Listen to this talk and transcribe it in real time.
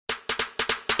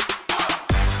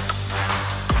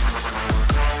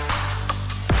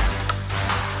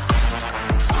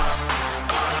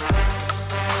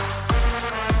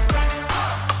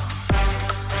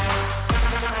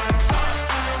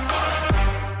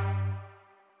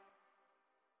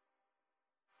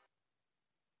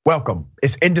Welcome.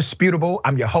 It's indisputable.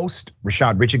 I'm your host,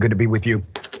 Rashad Richey. Good to be with you.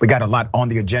 We got a lot on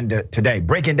the agenda today.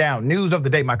 Breaking down news of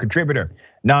the day, my contributor,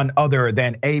 none other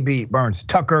than A.B. Burns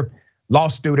Tucker, law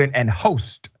student and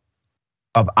host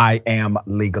of I Am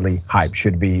Legally Hype.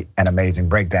 Should be an amazing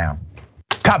breakdown.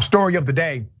 Top story of the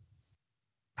day.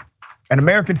 An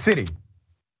American city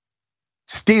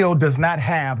still does not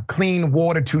have clean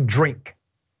water to drink.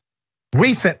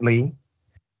 Recently,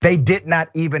 they did not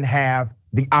even have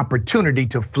the opportunity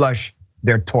to flush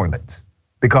their toilets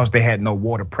because they had no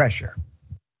water pressure.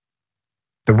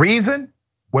 The reason?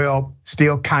 Well,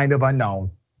 still kind of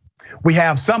unknown. We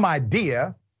have some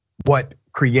idea what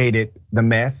created the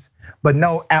mess, but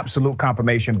no absolute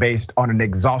confirmation based on an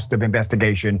exhaustive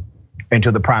investigation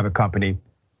into the private company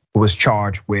who was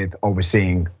charged with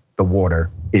overseeing the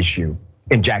water issue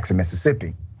in Jackson,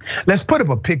 Mississippi. Let's put up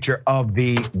a picture of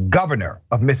the governor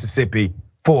of Mississippi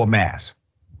full mass.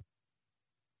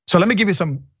 So let me give you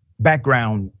some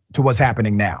background to what's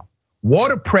happening now.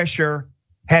 Water pressure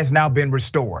has now been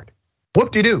restored.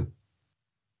 Whoop-de-doo.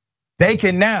 They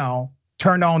can now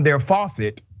turn on their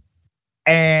faucet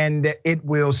and it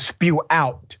will spew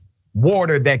out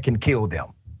water that can kill them.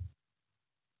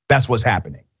 That's what's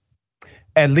happening.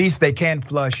 At least they can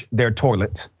flush their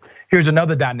toilets. Here's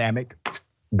another dynamic,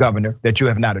 Governor, that you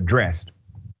have not addressed.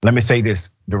 Let me say this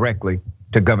directly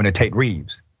to Governor Tate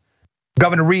Reeves.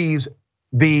 Governor Reeves,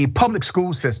 the public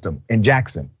school system in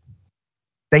Jackson,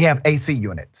 they have AC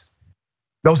units.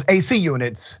 Those AC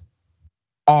units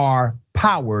are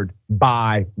powered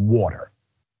by water.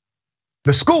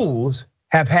 The schools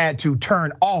have had to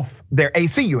turn off their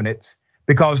AC units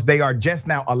because they are just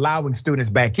now allowing students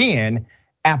back in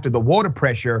after the water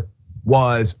pressure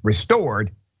was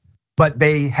restored, but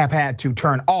they have had to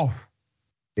turn off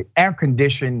the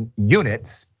air-conditioned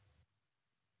units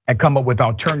and come up with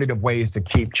alternative ways to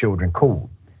keep children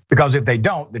cool. Because if they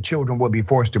don't, the children will be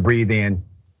forced to breathe in,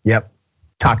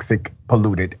 toxic,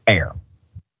 polluted air.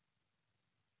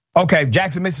 Okay,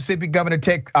 Jackson, Mississippi Governor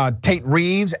Tate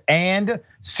Reeves and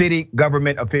city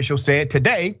government officials said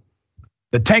today,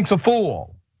 the tanks are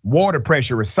full, water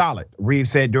pressure is solid, Reeves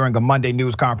said during a Monday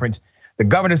news conference. The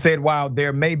governor said, while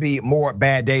there may be more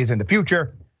bad days in the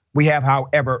future, we have,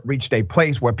 however, reached a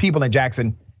place where people in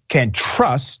Jackson can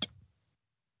trust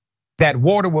that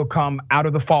water will come out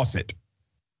of the faucet.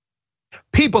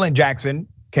 People in Jackson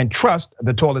can trust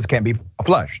the toilets can be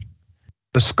flushed.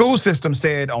 The school system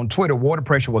said on Twitter water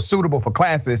pressure was suitable for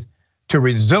classes to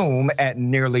resume at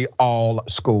nearly all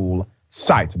school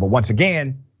sites. But once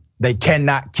again, they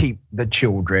cannot keep the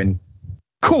children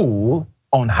cool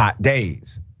on hot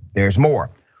days. There's more.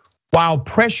 While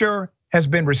pressure has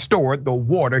been restored, the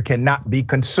water cannot be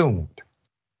consumed.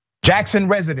 Jackson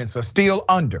residents are still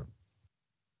under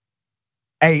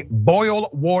a boil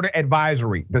water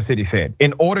advisory, the city said.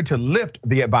 In order to lift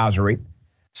the advisory,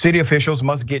 city officials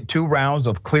must get 2 rounds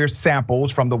of clear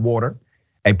samples from the water,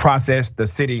 a process the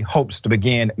city hopes to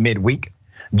begin midweek.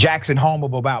 Jackson, home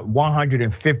of about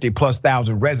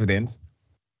 150,000+ residents,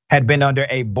 had been under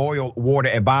a boil water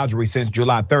advisory since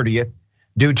July 30th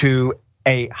due to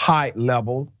a high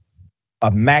level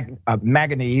of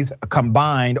manganese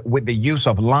combined with the use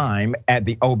of lime at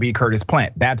the O.B. Curtis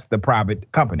plant. That's the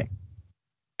private company.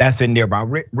 That's in nearby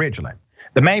Ridgeland.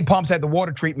 The main pumps at the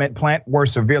water treatment plant were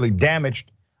severely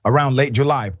damaged around late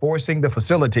July, forcing the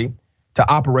facility to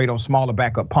operate on smaller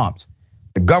backup pumps.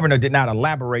 The governor did not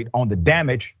elaborate on the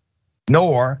damage,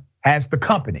 nor has the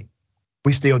company.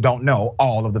 We still don't know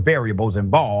all of the variables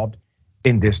involved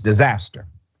in this disaster.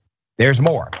 There's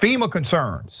more. FEMA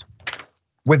concerns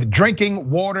with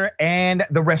drinking water and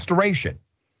the restoration.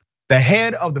 The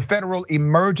head of the Federal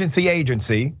Emergency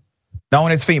Agency,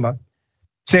 known as FEMA,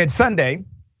 said Sunday,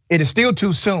 it is still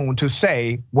too soon to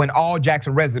say when all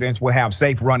Jackson residents will have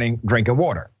safe running drinking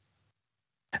water.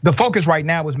 The focus right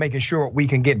now is making sure we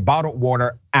can get bottled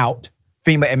water out,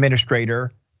 FEMA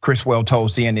Administrator Criswell told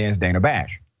CNN's Dana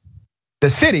Bash. The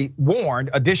city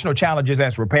warned additional challenges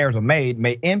as repairs are made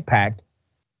may impact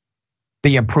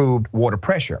the improved water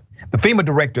pressure. The FEMA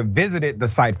director visited the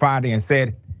site Friday and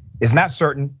said it's not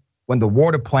certain when the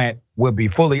water plant will be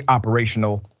fully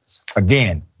operational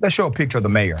again. Let's show a picture of the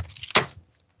mayor,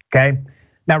 okay?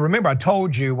 Now remember, I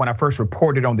told you when I first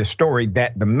reported on this story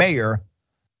that the mayor,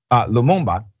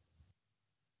 Lumumba,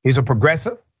 he's a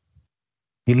progressive,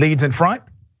 he leads in front,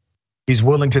 he's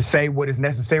willing to say what is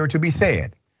necessary to be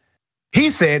said.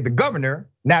 He said the governor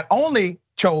not only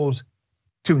chose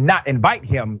to not invite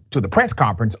him to the press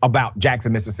conference about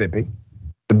Jackson, Mississippi,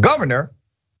 the governor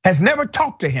has never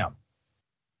talked to him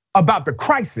about the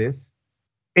crisis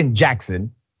in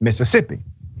Jackson, Mississippi.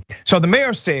 So the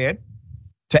mayor said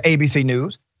to ABC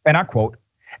News, and I quote,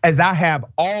 As I have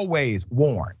always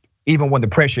warned, even when the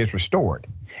pressure is restored,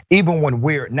 even when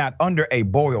we're not under a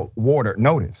boil water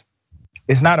notice,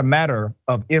 it's not a matter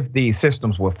of if these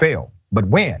systems will fail, but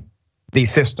when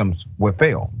these systems will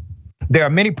fail. There are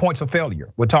many points of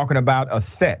failure. We're talking about a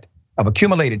set of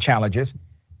accumulated challenges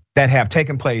that have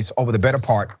taken place over the better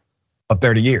part of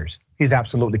 30 years. He's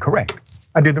absolutely correct.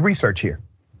 I did the research here.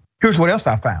 Here's what else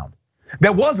I found.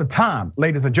 There was a time,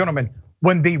 ladies and gentlemen,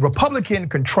 when the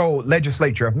Republican-controlled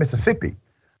legislature of Mississippi,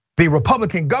 the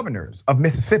Republican governors of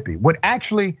Mississippi would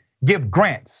actually give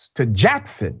grants to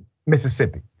Jackson,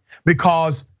 Mississippi,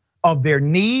 because of their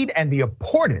need and the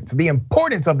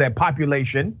importance of their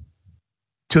population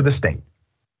to the state.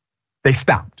 They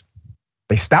stopped.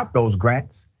 They stopped those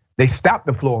grants. They stopped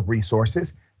the flow of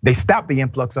resources. They stopped the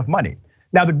influx of money.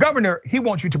 Now, the governor, he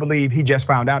wants you to believe he just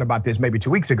found out about this maybe 2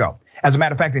 weeks ago. As a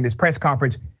matter of fact, in his press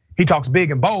conference, he talks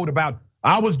big and bold about,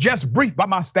 I was just briefed by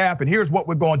my staff and here's what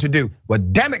we're going to do. Well,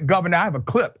 damn it, governor, I have a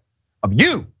clip of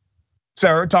you,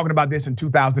 sir, talking about this in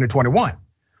 2021,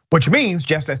 which means,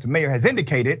 just as the mayor has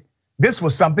indicated, this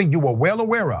was something you were well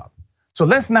aware of. So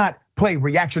let's not play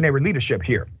reactionary leadership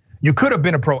here. You could have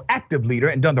been a proactive leader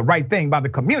and done the right thing by the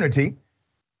community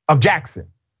of Jackson,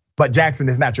 but Jackson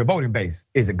is not your voting base,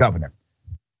 is it, governor?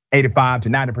 85 to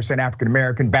 90% African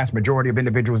American, vast majority of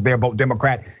individuals there vote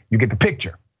Democrat. You get the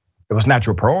picture. It was not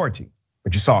your priority,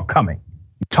 but you saw it coming.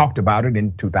 You talked about it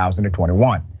in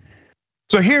 2021.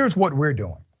 So here's what we're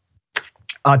doing.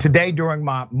 Today during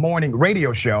my morning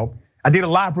radio show, I did a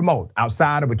live remote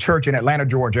outside of a church in Atlanta,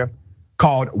 Georgia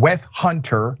called West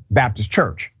Hunter Baptist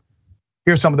Church.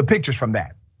 Here's some of the pictures from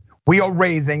that. We are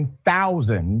raising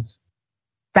thousands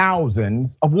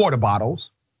of water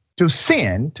bottles to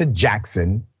send to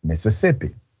Jackson,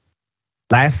 Mississippi.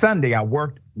 Last Sunday, I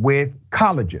worked with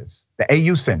colleges, the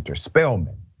AU Center,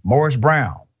 Spelman, Morris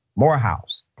Brown,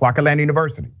 Morehouse, Clark Atlanta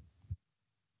University,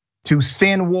 to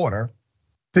send water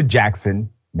to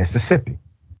Jackson, Mississippi.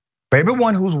 For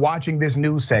everyone who's watching this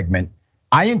news segment,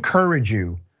 I encourage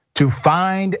you to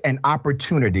find an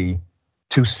opportunity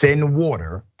to send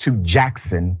water to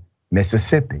Jackson,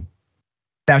 Mississippi.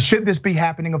 Now, should this be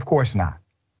happening? Of course not.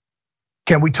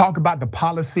 Can we talk about the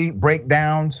policy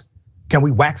breakdowns? Can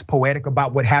we wax poetic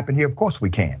about what happened here? Of course we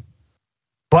can.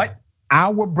 But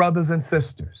our brothers and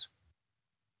sisters,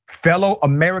 fellow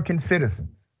American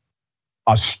citizens,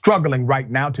 are struggling right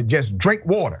now to just drink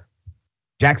water.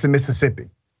 Jackson, Mississippi.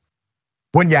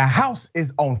 When your house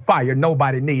is on fire,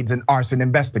 nobody needs an arson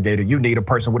investigator. You need a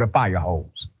person with a fire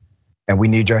hose. And we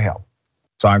need your help.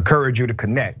 So I encourage you to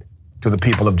connect to the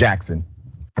people of Jackson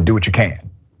and do what you can.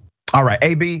 All right,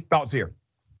 AB, thoughts here.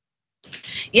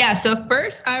 Yeah, so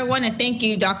first I want to thank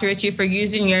you, Dr. Ritchie, for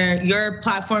using your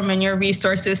platform and your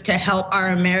resources to help our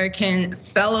American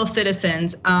fellow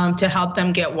citizens to help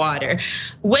them get water.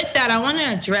 With that, I want to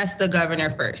address the governor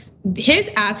first. His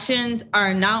actions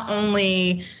are not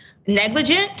only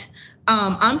negligent,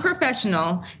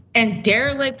 unprofessional, and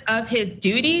derelict of his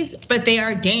duties, but they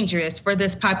are dangerous for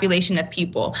this population of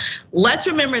people. Let's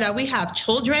remember that we have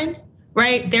children,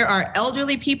 right? There are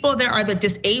elderly people, there are the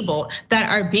disabled that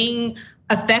are being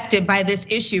affected by this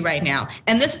issue right now.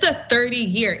 And this is a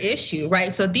 30-year issue,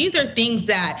 right? So these are things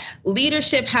that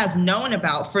leadership has known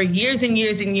about for years and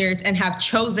years and years and have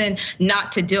chosen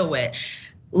not to deal with.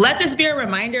 Let this be a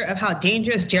reminder of how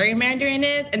dangerous gerrymandering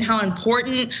is and how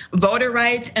important voter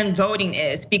rights and voting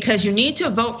is, because you need to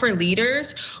vote for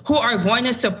leaders who are going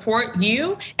to support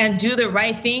you and do the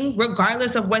right thing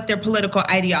regardless of what their political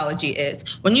ideology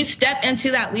is. When you step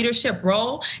into that leadership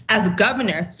role as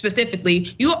governor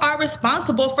specifically, you are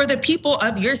responsible for the people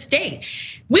of your state.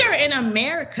 We are in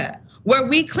America, where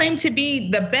we claim to be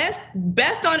the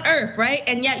best on earth, right?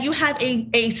 And yet you have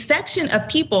a section of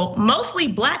people,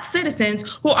 mostly Black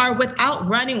citizens, who are without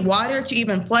running water to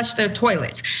even flush their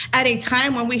toilets. At a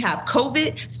time when we have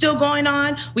COVID still going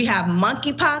on, we have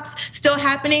monkeypox still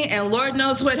happening, and Lord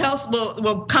knows what else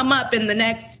will come up in the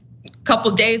next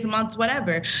couple days, months,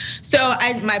 whatever. So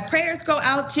my prayers go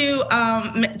out to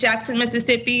Jackson,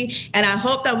 Mississippi, and I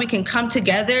hope that we can come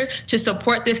together to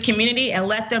support this community and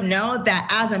let them know that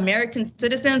as American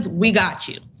citizens, we got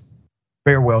you.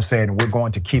 Very well said, and we're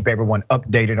going to keep everyone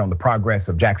updated on the progress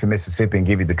of Jackson, Mississippi, and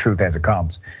give you the truth as it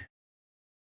comes.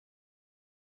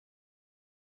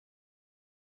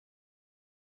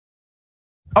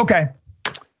 Okay,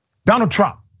 Donald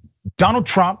Trump,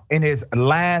 in his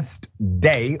last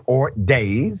day or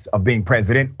days of being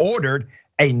president, ordered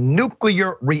a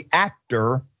nuclear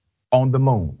reactor on the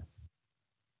moon.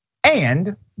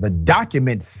 And the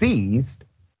documents seized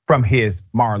from his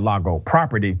Mar-a-Lago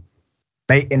property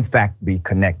may in fact be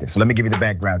connected. So let me give you the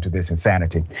background to this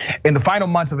insanity. In the final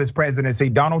months of his presidency,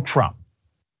 Donald Trump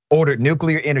ordered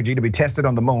nuclear energy to be tested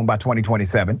on the moon by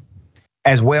 2027,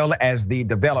 as well as the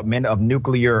development of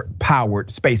nuclear-powered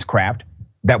spacecraft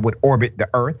that would orbit the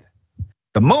Earth,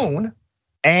 the moon,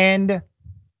 and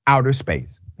outer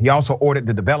space. He also ordered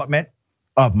the development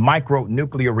of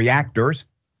micro-nuclear reactors,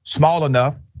 small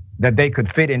enough that they could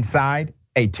fit inside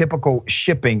a typical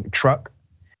shipping truck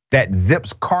that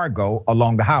zips cargo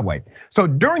along the highway. So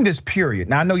during this period,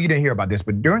 now I know you didn't hear about this,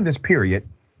 but during this period,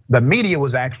 the media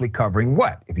was actually covering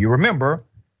what? If you remember,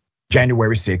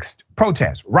 January 6th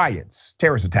protests, riots,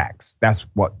 terrorist attacks. That's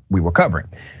what we were covering.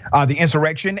 The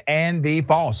insurrection and the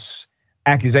false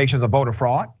accusations of voter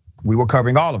fraud, we were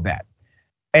covering all of that.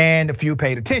 And a few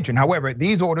paid attention. However,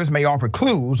 these orders may offer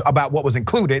clues about what was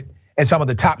included in some of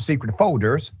the top secret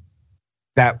folders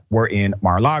that were in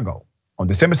Mar-a-Lago. On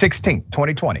December 16th,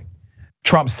 2020,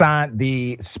 Trump signed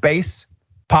the Space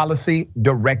Policy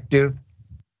Directive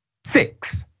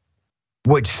 6,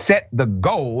 which set the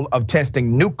goal of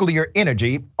testing nuclear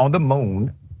energy on the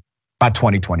moon by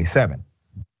 2027.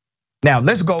 Now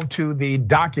let's go to the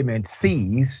document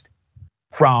seized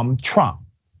from Trump.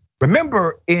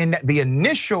 Remember, in the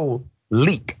initial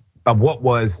leak of what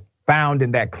was found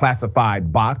in that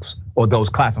classified box or those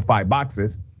classified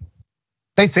boxes,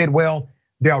 they said, well,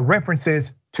 there are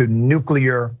references to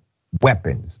nuclear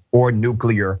weapons or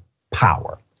nuclear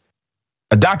power.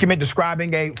 A document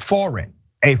describing a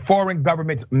foreign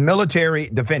government's military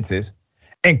defenses,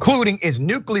 including its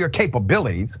nuclear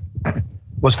capabilities,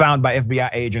 was found by FBI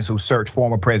agents who searched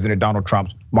former President Donald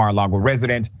Trump's Mar-a-Lago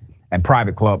residence and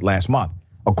private club last month,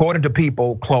 according to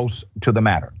people close to the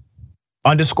matter,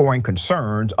 underscoring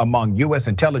concerns among US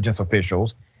intelligence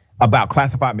officials about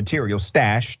classified material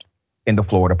stashed in the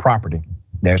Florida property.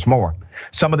 There's more.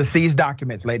 Some of the seized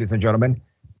documents, ladies and gentlemen,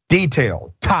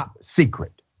 detail top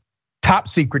secret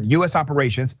US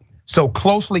operations so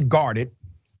closely guarded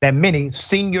that many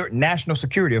senior national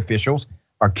security officials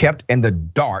are kept in the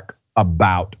dark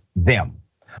about them.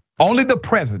 Only the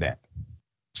president,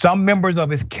 some members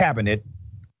of his cabinet,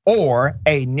 or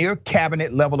a near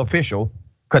cabinet level official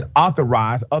could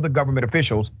authorize other government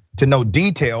officials to know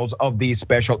details of these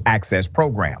special access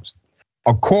programs.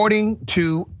 According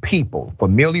to people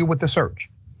familiar with the search,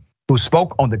 who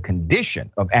spoke on the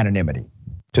condition of anonymity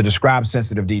to describe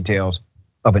sensitive details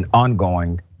of an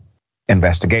ongoing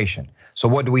investigation. So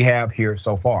what do we have here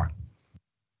so far?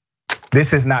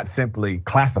 This is not simply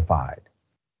classified.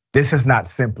 This is not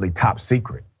simply top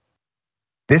secret.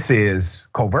 This is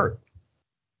covert.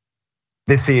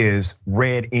 This is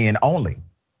read in only,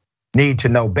 need to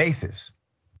know basis.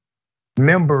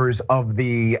 Members of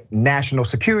the National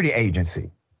Security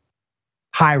Agency,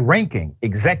 high-ranking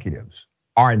executives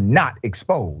are not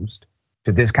exposed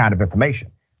to this kind of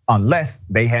information unless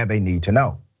they have a need to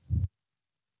know.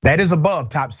 That is above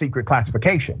top secret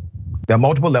classification. There are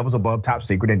multiple levels above top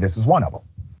secret, and this is one of them.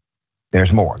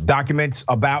 There's more. Documents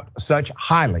about such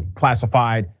highly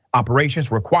classified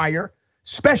operations require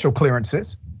special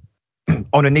clearances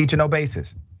on a need to know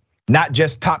basis, not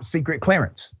just top secret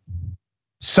clearance.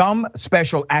 Some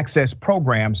special access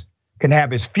programs can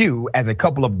have as few as a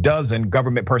couple of dozen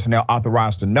government personnel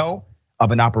authorized to know of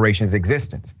an operation's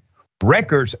existence.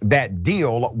 Records that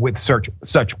deal with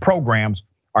such programs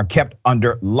are kept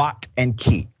under lock and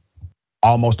key,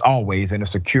 almost always in a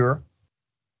secure,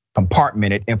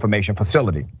 compartmented information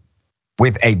facility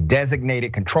with a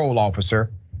designated control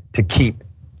officer to keep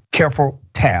careful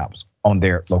tabs on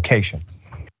their location.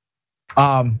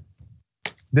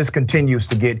 This continues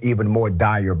to get even more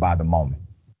dire by the moment,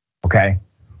 okay?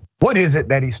 What is it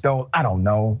that he stole? I don't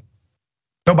know.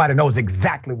 Nobody knows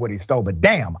exactly what he stole, but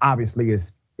damn, obviously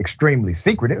is extremely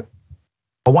secretive.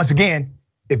 But once again,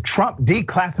 if Trump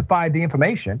declassified the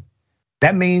information,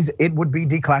 that means it would be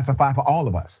declassified for all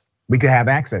of us. We could have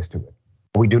access to it,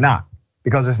 but we do not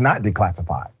because it's not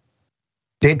declassified.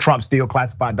 Did Trump steal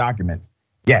classified documents?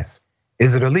 Yes.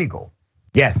 Is it illegal?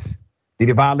 Yes. Did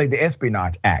he violate the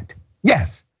Espionage Act?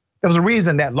 Yes. There was a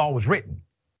reason that law was written,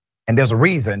 and there's a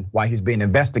reason why he's being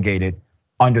investigated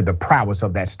under the prowess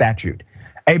of that statute.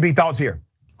 AB, thoughts here?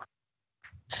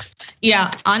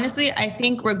 Yeah, honestly, I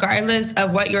think regardless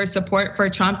of what your support for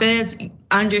Trump is,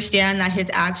 understand that his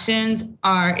actions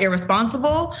are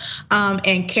irresponsible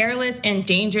and careless and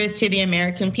dangerous to the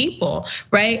American people,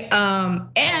 right?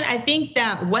 And I think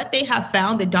that what they have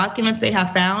found, the documents they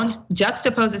have found,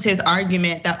 juxtaposes his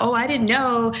argument that, oh, I didn't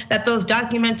know that those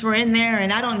documents were in there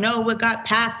and I don't know what got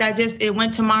packed, it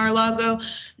went to Mar-a-Lago.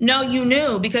 No, you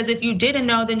knew, because if you didn't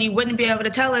know, then you wouldn't be able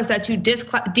to tell us that you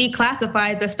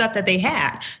declassified the stuff that they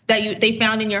had, that they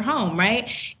found in your home,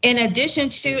 right? In addition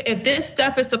to, if this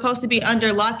stuff is supposed to be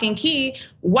under lock and key,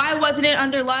 why wasn't it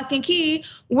under lock and key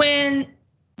when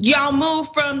y'all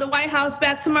moved from the White House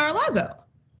back to Mar-a-Lago?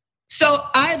 So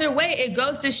either way, it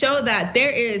goes to show that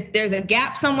there's a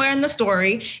gap somewhere in the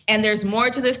story, and there's more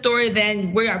to the story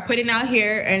than we are putting out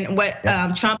here and what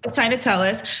Trump is trying to tell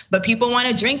us. But people want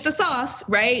to drink the sauce,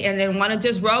 right? And then want to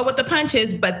just roll with the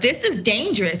punches. But this is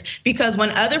dangerous, because when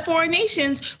other foreign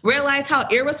nations realize how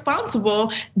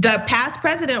irresponsible the past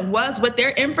president was with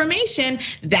their information,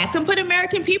 that can put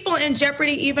American people in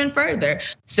jeopardy even further.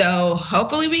 So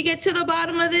hopefully we get to the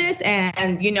bottom of this,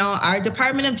 and our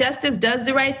Department of Justice does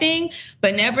the right thing.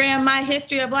 But never in my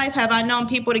history of life have I known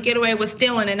people to get away with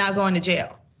stealing and not going to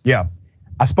jail. Yeah,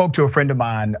 I spoke to a friend of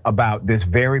mine about this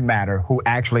very matter who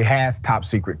actually has top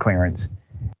secret clearance.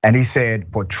 And he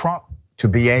said for Trump to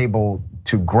be able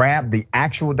to grab the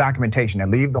actual documentation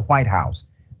and leave the White House,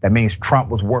 that means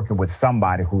Trump was working with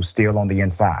somebody who's still on the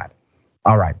inside.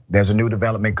 All right, there's a new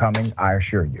development coming, I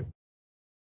assure you.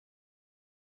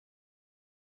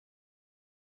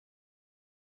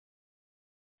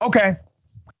 Okay.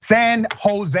 San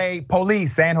Jose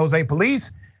police,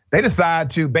 they decide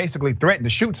to basically threaten to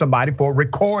shoot somebody for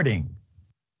recording.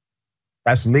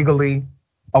 That's legally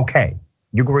okay.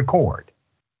 You can record.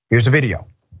 Here's the video.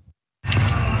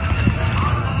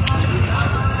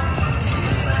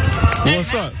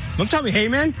 What's up? Don't tell me, hey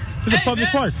man, this is a public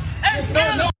park. Hey,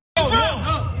 no,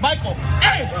 Michael.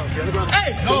 Hey, no,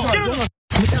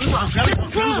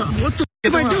 What the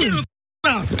f am I doing?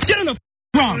 Get in the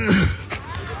ground.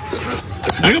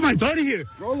 I got my daughter here.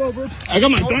 roll over. I got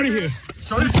my daughter here.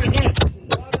 Show this shit in.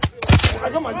 I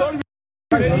got my daughter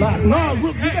here. No,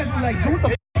 look, you guys are like, what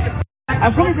the f?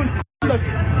 I'm coming from.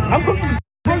 I'm coming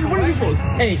from. What are you supposed?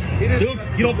 Hey, dude,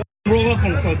 you don't roll up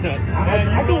on us like that.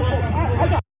 I don't. I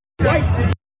got right.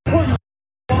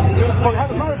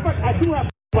 As a matter of fact, I do have.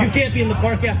 You can't be in the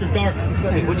park after dark.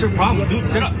 Hey, what's your problem, dude?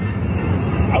 Sit up. I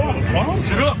don't have a problem.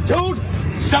 Sit up,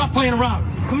 dude. Stop playing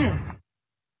around. Come here.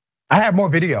 I have more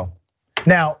video.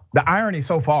 Now, the irony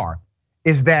so far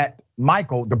is that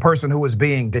Michael, the person who is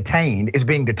being detained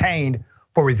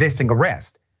for resisting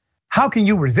arrest. How can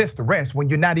you resist arrest when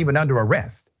you're not even under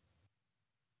arrest?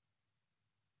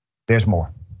 There's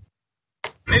more.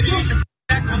 Maybe you should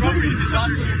back the robbery to his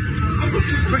daughter's here.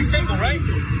 Pretty simple, right?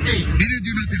 Hey, He didn't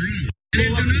do nothing wrong. He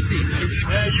didn't do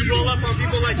nothing. you roll up on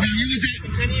people like No, he was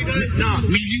at, 10 of you guys? Nah. no,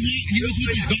 he was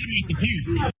with his daughter at the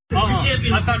park.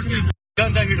 I thought you had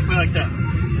guns out here to play like that.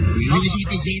 He was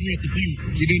with his daughter at the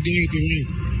park. He didn't do anything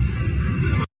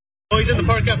wrong. Oh, he's in the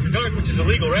park after dark, which is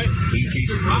illegal, right? Okay.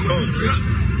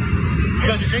 You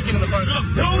guys are drinking in the park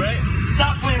after dark, right?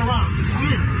 Stop playing around. Come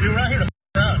here. You're right here to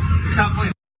around. Stop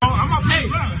playing. Oh, I'm not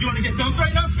playing around. You want to get dumped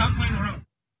right now? Stop playing around.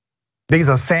 These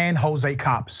are San Jose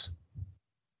cops.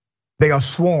 They are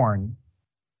sworn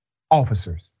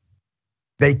officers.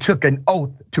 They took an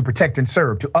oath to protect and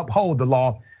serve, to uphold the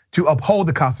law, to uphold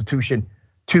the Constitution,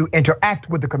 to interact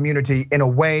with the community in a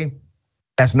way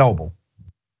that's noble.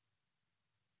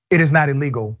 It is not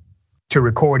illegal to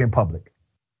record in public.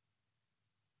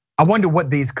 I wonder what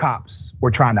these cops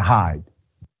were trying to hide.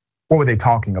 What were they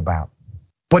talking about?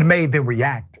 What made them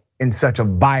react in such a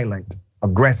violent,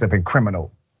 aggressive, and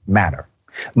criminal manner?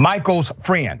 Michael's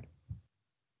friend,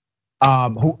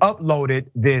 who uploaded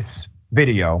this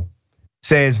video,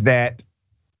 says that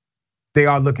they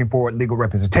are looking for legal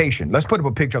representation. Let's put up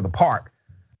a picture of the park.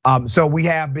 So we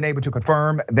have been able to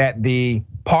confirm that the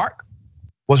park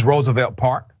was Roosevelt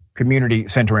Park, Community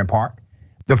Center and Park.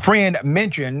 The friend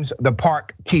mentions the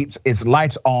park keeps its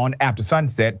lights on after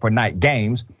sunset for night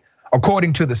games.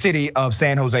 According to the city of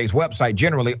San Jose's website,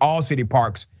 generally all city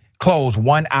parks close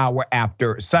 1 hour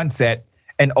after sunset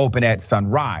and open at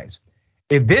sunrise.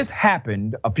 If this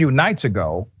happened a few nights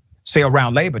ago, say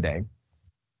around Labor Day,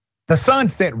 the sun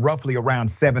set roughly around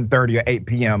 7:30 or 8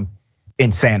 p.m.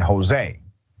 in San Jose.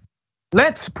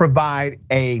 Let's provide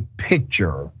a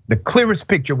picture, the clearest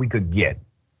picture we could get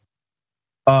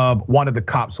of one of the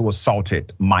cops who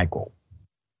assaulted Michael.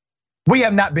 We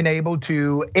have not been able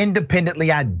to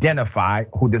independently identify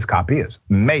who this cop is.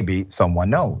 Maybe someone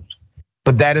knows,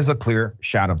 but that is a clear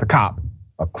shot of the cop,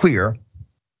 a clear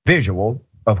visual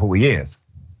of who he is.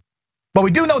 But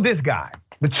we do know this guy,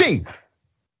 the chief.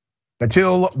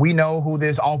 Until we know who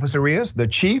this officer is, the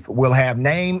chief will have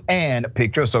name and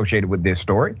picture associated with this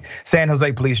story. San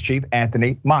Jose Police Chief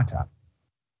Anthony Mata.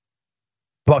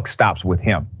 Buck stops with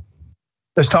him.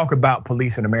 Let's talk about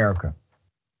police in America,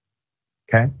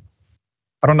 okay?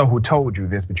 I don't know who told you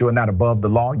this, but you are not above the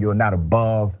law. You are not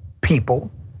above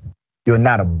people. You're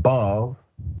not above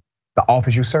the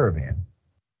office you serve in.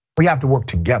 We have to work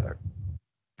together.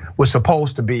 We're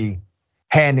supposed to be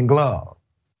hand in glove.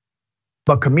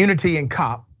 But community and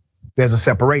cop, there's a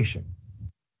separation.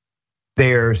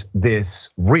 There's this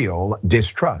real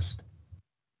distrust.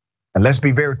 And let's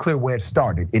be very clear where it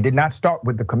started. It did not start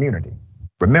with the community.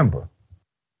 Remember,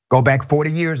 go back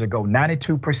 40 years ago,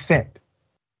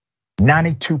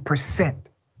 92%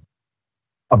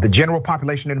 of the general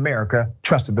population in America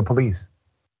trusted the police.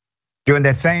 During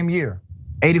that same year,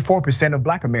 84% of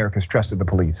Black Americans trusted the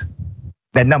police.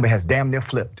 That number has damn near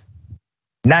flipped.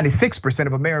 96%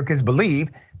 of Americans believe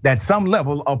that some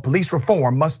level of police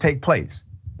reform must take place.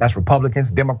 That's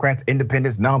Republicans, Democrats,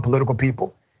 independents, non-political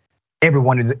people.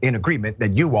 Everyone is in agreement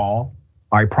that you all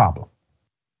are a problem.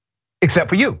 Except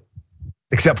for you,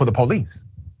 except for the police.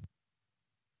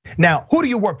 Now, who do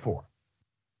you work for?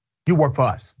 You work for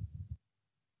us.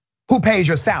 Who pays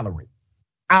your salary?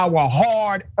 Our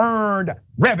hard-earned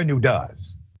revenue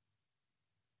does.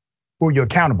 Who are you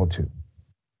accountable to?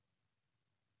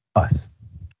 Us.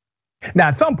 Now,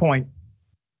 at some point,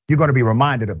 you're going to be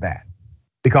reminded of that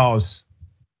because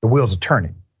the wheels are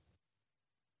turning.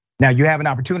 Now, you have an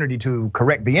opportunity to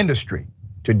correct the industry,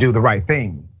 to do the right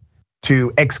thing,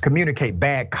 to excommunicate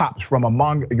bad cops from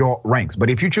among your ranks.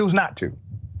 But if you choose not to,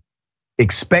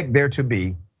 expect there to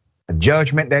be a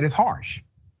judgment that is harsh,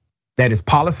 that is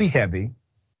policy heavy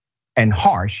and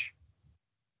harsh,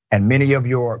 and many of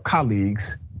your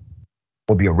colleagues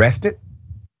will be arrested.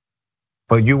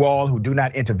 For you all who do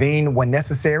not intervene when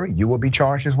necessary, you will be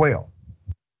charged as well.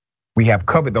 We have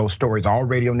covered those stories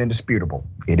already on Indisputable.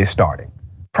 It is starting.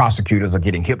 Prosecutors are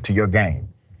getting hip to your game,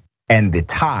 and the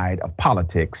tide of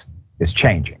politics is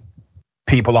changing.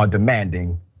 People are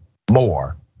demanding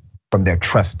more from their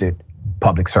trusted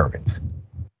public servants.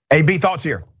 AB, thoughts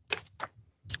here?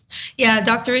 Yeah,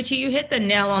 Dr. Richey, you hit the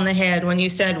nail on the head when you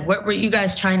said, what were you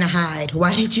guys trying to hide?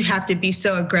 Why did you have to be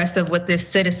so aggressive with this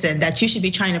citizen that you should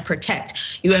be trying to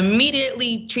protect? You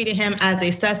immediately treated him as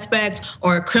a suspect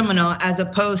or a criminal as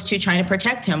opposed to trying to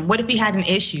protect him. What if he had an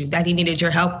issue that he needed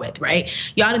your help with, right?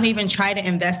 Y'all didn't even try to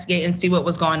investigate and see what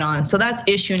was going on. So that's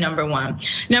issue number one.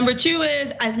 Number two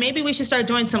is maybe we should start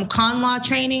doing some con law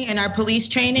training in our police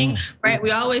training, right?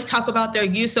 We always talk about their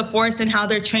use of force and how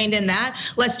they're trained in that.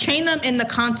 Let's train them in the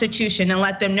Constitution and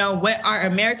let them know what our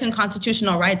American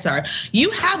constitutional rights are. You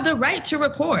have the right to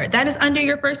record. That is under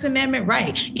your First Amendment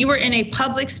right. You are in a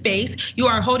public space. You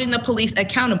are holding the police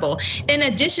accountable. In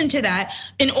addition to that,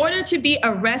 in order to be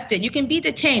arrested, you can be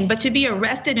detained, but to be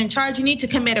arrested and charged, you need to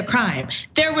commit a crime.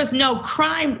 There was no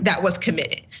crime that was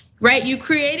committed, right? You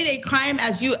created a crime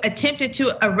as you attempted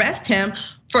to arrest him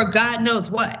for God knows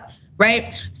what.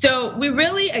 Right? So we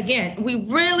really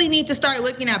need to start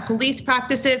looking at police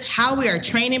practices, how we are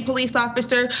training police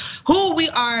officers, who we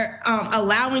are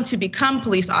allowing to become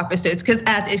police officers. Because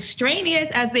as extraneous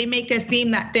as they make us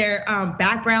seem that their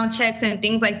background checks and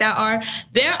things like that are,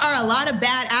 there are a lot of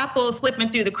bad apples slipping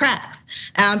through the cracks.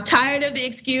 I'm tired of the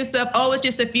excuse of, oh, it's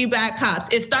just a few bad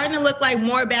cops. It's starting to look like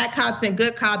more bad cops than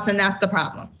good cops, and that's the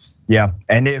problem. Yeah,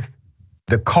 and if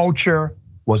the culture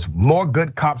was more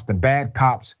good cops than bad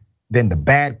cops, then the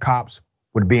bad cops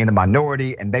would be in the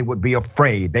minority and they would be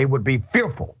afraid. They would be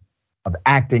fearful of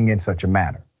acting in such a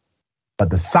manner. But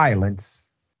the silence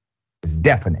is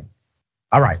deafening.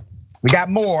 All right, we got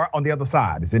more on the other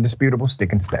side. It's Indisputable,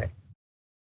 stick and stay.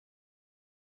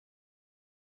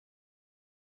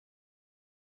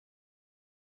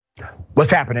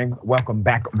 What's happening? Welcome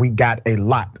back. We got a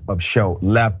lot of show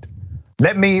left.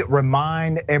 Let me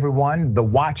remind everyone the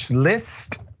watch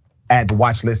list. Add the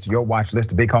watch list to your watch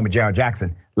list. The big homie Gerald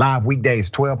Jackson, live weekdays,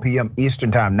 12 p.m.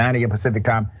 Eastern time, 9 a.m. Pacific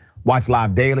time. Watch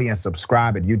live daily and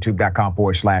subscribe at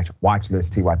youtube.com/watchlist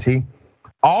TYT.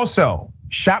 Also,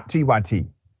 shop TYT,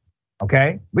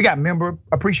 okay? We got Member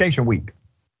Appreciation Week.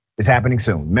 It's happening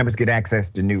soon. Members get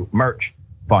access to new merch,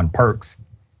 fun perks,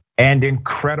 and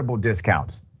incredible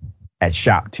discounts at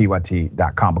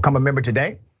shoptyt.com. Become a member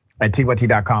today at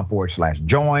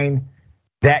tyt.com/join.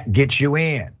 That gets you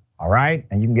in. All right,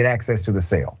 and you can get access to the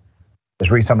sale. Let's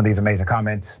read some of these amazing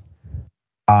comments.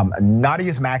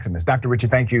 Nadius Maximus, Dr. Richard,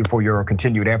 thank you for your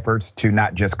continued efforts to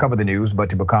not just cover the news,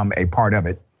 but to become a part of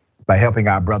it by helping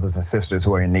our brothers and sisters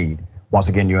who are in need. Once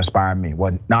again, you inspire me.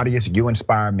 Well, Nadius, you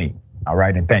inspire me. All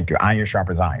right, and thank you. Iron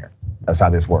sharpens iron. That's how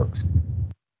this works.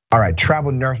 All right,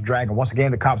 travel nurse dragging. Once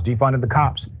again, the cops defunded the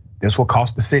cops. This will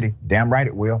cost the city. Damn right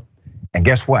it will. And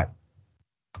guess what?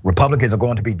 Republicans are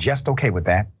going to be just okay with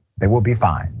that. They will be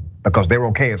fine because they're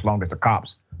okay as long as the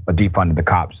cops are defunding the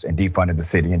cops and defunding the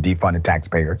city and defunding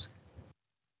taxpayers.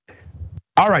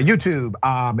 All right, YouTube,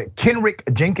 Kenrick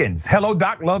Jenkins. Hello,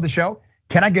 Doc, love the show.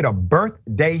 Can I get a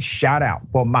birthday shout out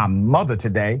for my mother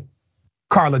today?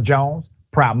 Carla Jones,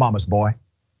 proud mama's boy.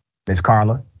 Miss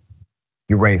Carla,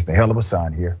 you raised a hell of a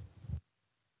son here.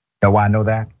 Know why I know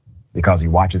that? Because he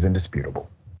watches Indisputable.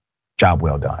 Job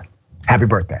well done. Happy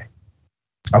birthday.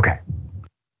 Okay.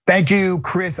 Thank you,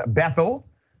 Chris Bethel.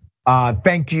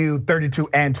 Thank you, 32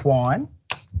 Antoine.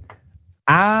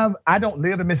 I don't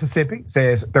live in Mississippi,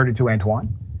 says 32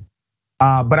 Antoine.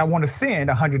 But I want to send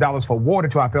 $100 for water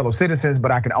to our fellow citizens,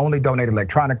 but I can only donate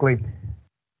electronically.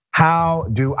 How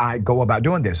do I go about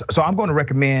doing this? So I'm going to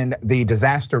recommend the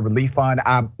Disaster Relief Fund.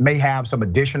 I may have some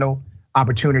additional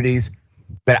opportunities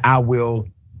that I will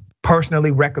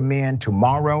personally recommend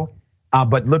tomorrow.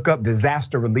 But look up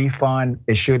Disaster Relief Fund.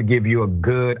 It should give you a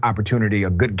good opportunity, a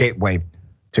good gateway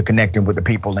to connecting with the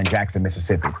people in Jackson,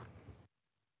 Mississippi.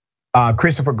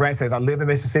 Christopher Grant says, I live in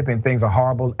Mississippi and things are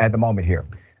horrible at the moment here.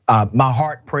 My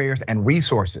heart, prayers, and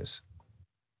resources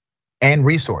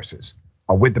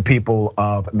are with the people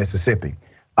of Mississippi.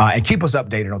 And keep us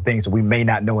updated on things that we may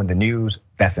not know in the news.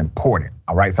 That's important,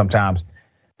 all right? Sometimes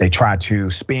they try to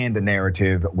spin the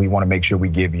narrative. We wanna make sure we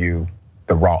give you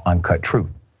the raw, uncut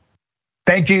truth.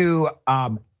 Thank you,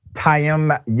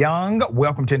 Tyam Young.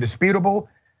 Welcome to Indisputable.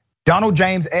 Donald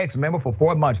James X, member for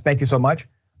 4 months. Thank you so much.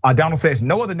 Donald says,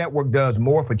 no other network does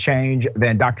more for change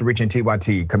than Dr. Rich and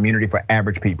TYT, community for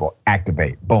average people.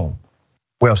 Activate, boom.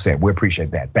 Well said, we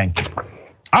appreciate that, thank you.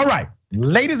 All right,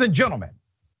 ladies and gentlemen,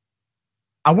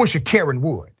 I wish a Karen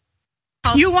would.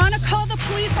 You wanna call the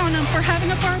police on them for having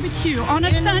a barbecue on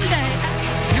a Sunday.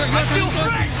 You're still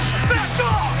free, back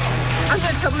off! I'm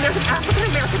gonna tell them there's an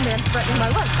African-American man threatening my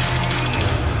life.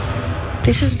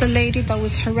 This is the lady that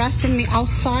was harassing me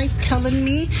outside, telling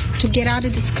me to get out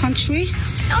of this country.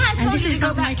 No, I told this you is to go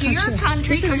not back my to your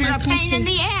country because you're a pain in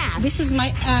the ass. This is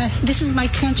my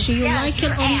country. You Yes, like it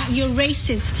your or not? ass. You're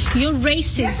racist. You're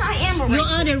racist. Yes, I am a racist. You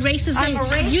are a racist. I'm a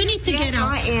racist. You need to get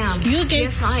out. Yes, I am.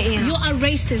 Yes, I am. You are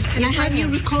racist, and Yes, I have you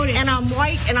am. recorded. And I'm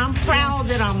white, and I'm proud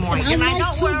that I'm white. And I I'm don't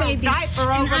white too, wear baby. a diaper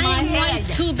And over my I am head. white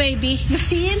too, baby. You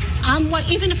see it? I'm white.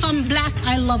 Even if I'm black,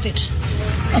 I love it.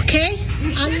 Okay?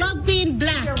 I love being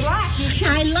black. You're right. You should.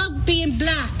 I love being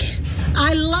black.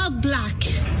 I love black.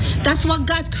 That's what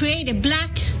God created,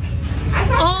 black.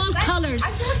 All colors. I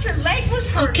thought your leg was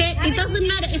hurt. Okay? It doesn't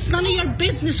matter. It's none of your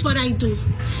business what I do.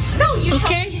 No, you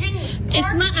Okay? told me you didn't.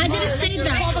 It's not, I didn't say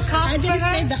that. I didn't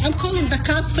say that. I'm calling the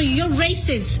cops for you. You're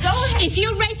racist. Go ahead. If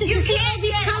you're racist, you see all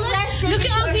these can't get colors? arrested Look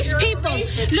at all because these you're people.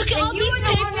 racist. Look at all And you these were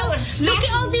the one that was tables. Look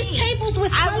at all smacking these me. tables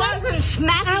with I colors. wasn't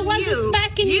smacking I wasn't you.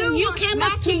 smacking you. You were came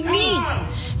up to smacking me.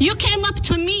 You came up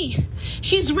to me.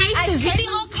 She's racist. You see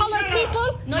all colored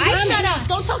people? No, you shut up.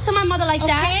 Don't talk to my mother like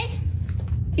that. Okay?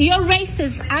 You're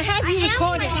racist. I have you I am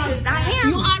recorded. racist. I am.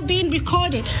 You are being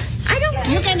recorded. I don't.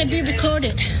 You're gonna be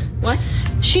recorded. What?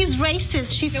 She's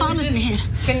racist. She followed me here.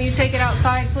 Can you take it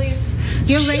outside, please?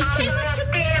 You're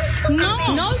racist.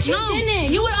 No, she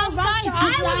didn't. You were outside.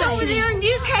 I was over there and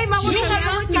you came over She here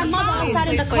harassed with my your mother phone. outside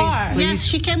in the car. Yes,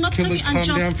 she came up to Can we me and calm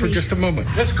jumped down for me. just a moment?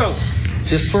 Let's go.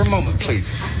 Just for a moment,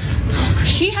 please.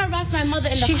 She harassed my mother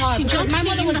in the car because jumped my me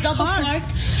mother in was the double car.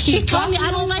 parked. She told me, dropped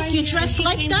I don't off like right you here. dressed She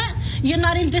like came- that. You're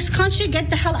not in this country. Get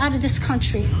the hell out of this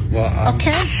country. Well,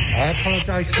 Okay? I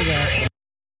apologize for that.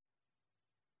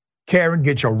 Karen,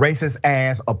 get your racist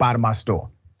ass up out of my store.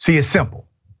 See, it's simple.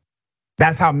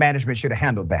 That's how management should have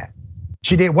handled that.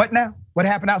 She did what now? What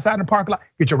happened outside in the parking lot?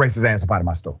 Get your racist ass up out of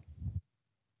my store.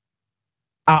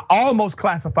 I almost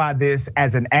classified this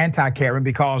as an anti-Karen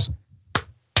because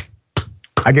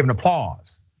I give an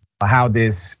applause for how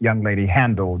this young lady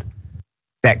handled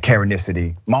that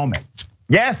Karenicity moment.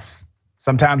 Yes,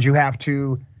 sometimes you have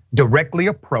to directly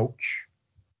approach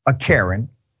a Karen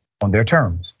on their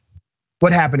terms.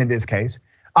 What happened in this case?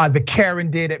 The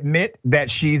Karen did admit that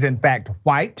she's in fact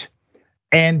white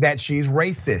and that she's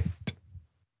racist.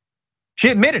 She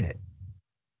admitted it.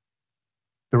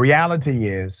 The reality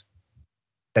is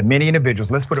that many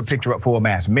individuals, let's put a picture up full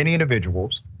mass, many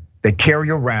individuals that carry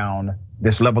around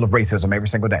this level of racism every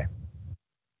single day.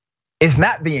 It's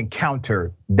not the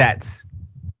encounter that's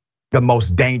the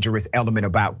most dangerous element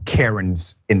about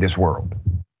Karens in this world.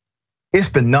 It's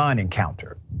the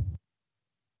non-encounter.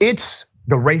 It's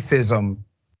the racism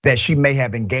that she may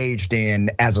have engaged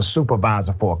in as a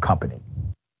supervisor for a company,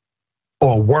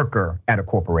 or a worker at a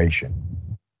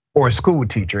corporation, or a school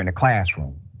teacher in a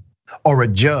classroom, or a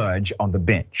judge on the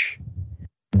bench.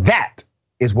 That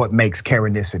is what makes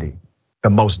Karenicity the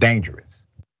most dangerous.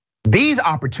 These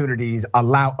opportunities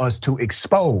allow us to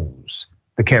expose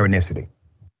the Karenicity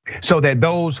so that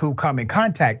those who come in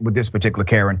contact with this particular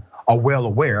Karen are well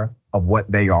aware of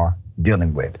what they are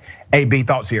dealing with. AB,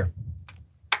 thoughts here?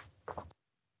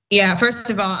 Yeah, first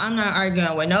of all, I'm not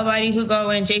arguing with nobody who go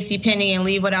in JCPenney and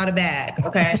leave without a bag,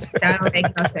 okay? That don't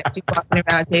make no sense. You walking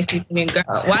around JCPenney,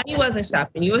 girl. Why you wasn't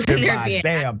shopping? You was in there being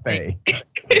damn thing.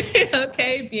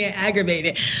 okay, being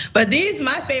aggravated. But these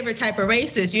my favorite type of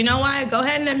racist. You know why? Go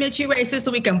ahead and admit you racist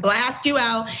so we can blast you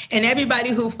out, and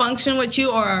everybody who function with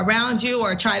you or around you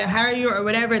or try to hire you or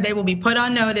whatever, they will be put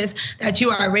on notice that you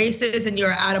are racist and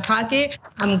you're out of pocket.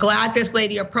 I'm glad this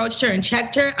lady approached her and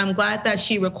checked her. I'm glad that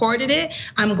she recorded it.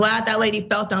 I'm glad that lady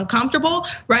felt uncomfortable,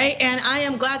 right? And I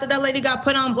am glad that that lady got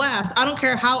put on blast. I don't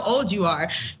care how old you are.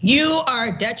 You are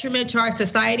a detriment to our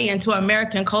society and to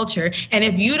American culture. And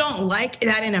if you don't like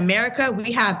that in America,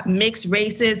 we have mixed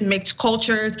races, mixed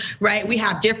cultures, right? We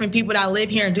have different people that live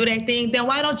here and do their thing. Then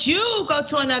why don't you go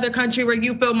to another country where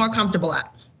you feel more comfortable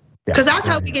at? Because that's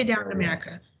how we get down in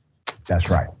America.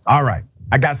 That's right. All right,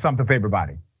 I got something for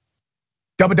everybody.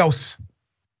 Double dose.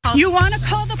 You want to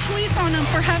call the police on them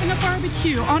for having a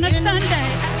barbecue on a Sunday.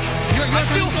 You're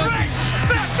still free!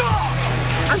 Back off!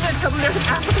 I'm going to tell them there's an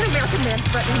African-American man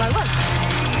threatening my life.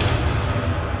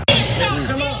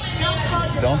 Come on.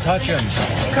 Don't touch him.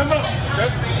 Come on.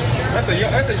 That's a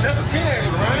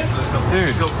teenager, right? Let's go.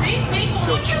 Dude.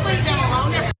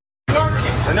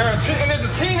 And there's a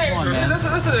teenager. Come on, man. This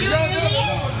is a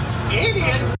young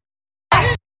idiot.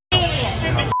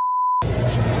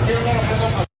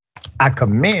 I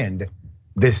commend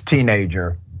this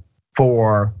teenager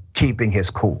for keeping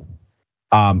his cool.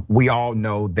 We all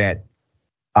know that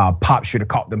Pop should have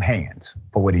caught them hands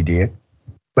for what he did,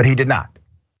 but he did not.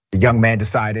 The young man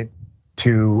decided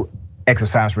to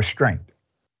exercise restraint,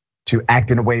 to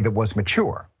act in a way that was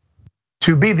mature,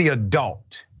 to be the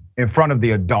adult in front of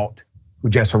the adult who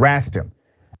just harassed him.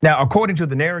 Now, according to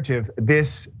the narrative,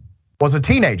 this was a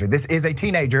teenager. This is a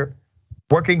teenager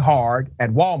working hard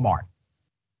at Walmart.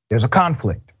 There's a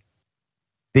conflict.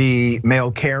 The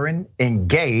male Karen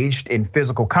engaged in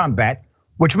physical combat,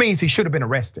 which means he should have been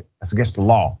arrested. That's against the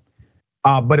law.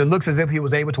 But it looks as if he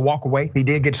was able to walk away. He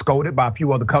did get scolded by a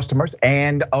few other customers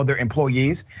and other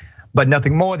employees, but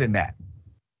nothing more than that.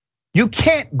 You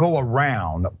can't go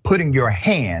around putting your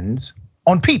hands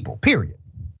on people, period.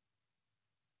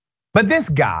 But this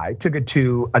guy took it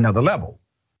to another level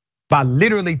by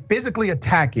literally physically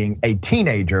attacking a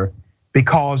teenager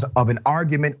because of an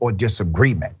argument or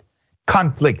disagreement.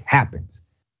 Conflict happens,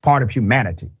 part of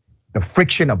humanity. The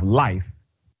friction of life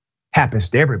happens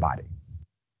to everybody.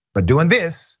 But doing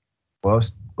this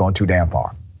was going too damn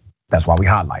far. That's why we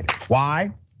highlight it.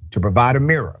 Why? To provide a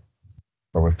mirror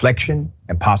for reflection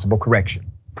and possible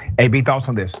correction. AB, thoughts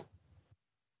on this?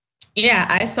 Yeah,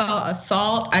 I saw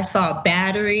assault, I saw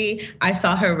battery, I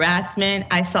saw harassment,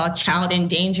 I saw child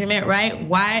endangerment, right?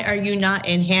 Why are you not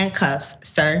in handcuffs,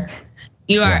 sir?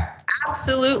 You are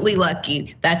absolutely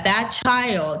lucky that that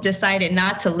child decided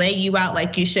not to lay you out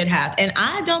like you should have. And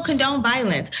I don't condone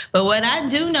violence, but what I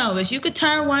do know is you could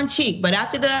turn one cheek, but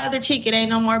after the other cheek, it ain't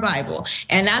no more Bible.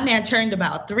 And that man turned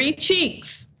about 3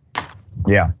 cheeks.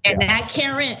 Yeah. And that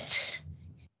Karen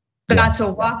got to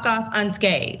walk off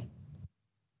unscathed.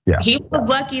 Yeah. He was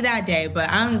lucky that day, but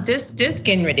I'm this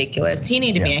getting ridiculous. He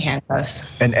need to be in handcuffs.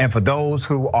 And for those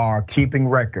who are keeping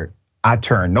record, I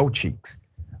turn no cheeks.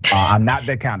 I'm not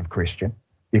that kind of Christian.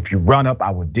 If you run up,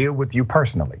 I will deal with you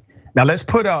personally. Now let's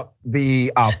put up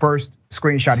the first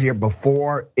screenshot here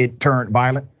before it turned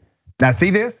violent. Now see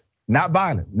this? Not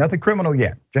violent, nothing criminal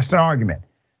yet, just an argument.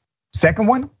 Second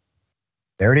one,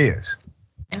 there it is.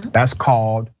 That's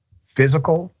called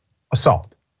physical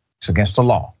assault. It's against the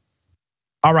law.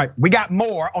 All right, we got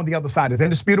more on the other side. It's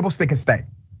indisputable, stick and stay.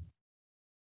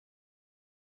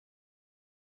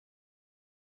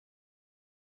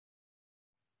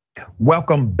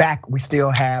 Welcome back. We still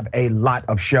have a lot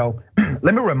of show.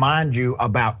 Let me remind you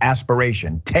about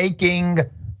aspiration, taking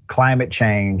climate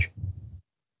change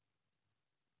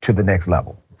to the next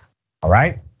level. All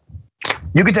right?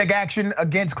 You can take action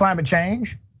against climate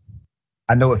change.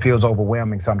 I know it feels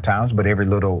overwhelming sometimes, but every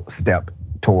little step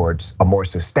towards a more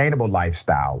sustainable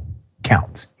lifestyle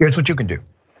counts. Here's what you can do.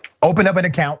 Open up an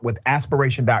account with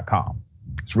aspiration.com.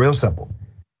 It's real simple.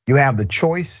 You have the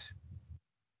choice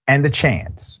and the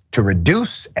chance to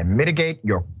reduce and mitigate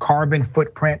your carbon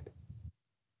footprint,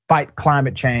 fight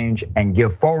climate change, and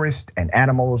give forests and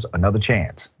animals another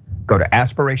chance. Go to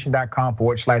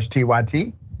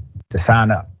aspiration.com/TYT to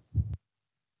sign up.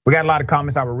 We got a lot of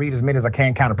comments. I will read as many as I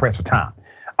can, kind of pressed for time.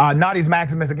 Naughty's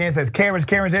Maximus again says,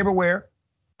 Karen's everywhere,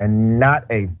 and not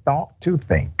a thought to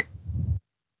think.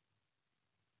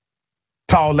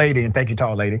 Tall lady, and thank you,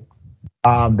 tall lady.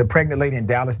 The pregnant lady in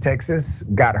Dallas, Texas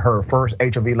got her first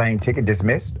HOV lane ticket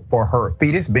dismissed for her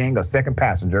fetus being a second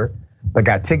passenger, but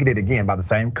got ticketed again by the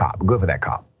same cop. Good for that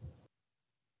cop.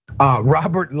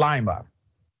 Robert Lima,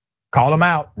 call him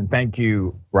out, and thank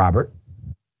you, Robert.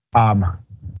 Mahmoud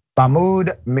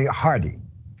Mihardi,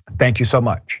 thank you so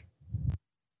much.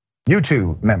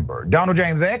 YouTube member, Donald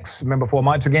James X, member 4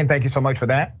 months again, thank you so much for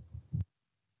that.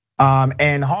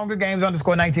 And Hunger Games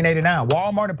 _1989,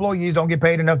 Walmart employees don't get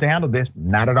paid enough to handle this.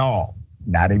 Not at all,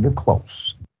 not even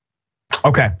close.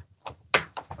 Okay,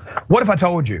 what if I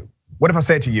told you, what if I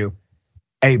said to you,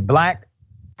 a black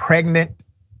pregnant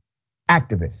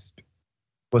activist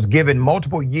was given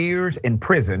multiple years in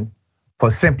prison for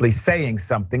simply saying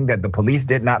something that the police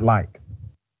did not like?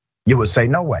 You would say,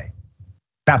 no way,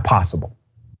 not possible.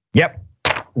 Yep,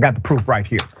 got the proof right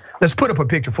here. Let's put up a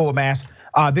picture full mass.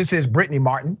 This is Brittany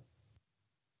Martin.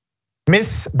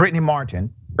 Miss Brittany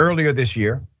Martin, earlier this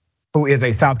year, who is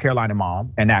a South Carolina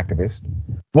mom and activist,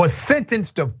 was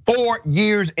sentenced to 4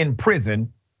 years in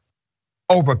prison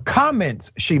over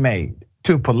comments she made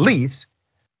to police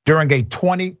during a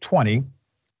 2020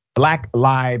 Black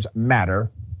Lives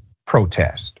Matter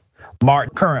protest.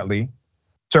 Martin currently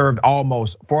served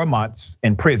almost 4 months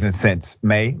in prison since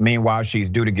May. Meanwhile, she's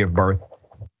due to give birth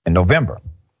in November.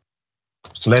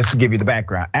 So let's give you the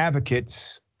background.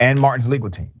 Advocates and Martin's legal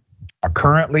team are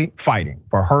currently fighting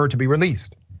for her to be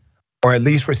released or at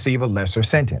least receive a lesser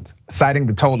sentence, citing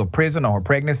the toll of prison on her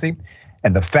pregnancy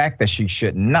and the fact that she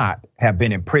should not have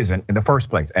been in prison in the first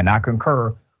place. And I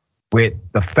concur with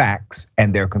the facts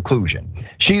and their conclusion.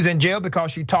 She's in jail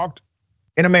because she talked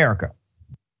in America.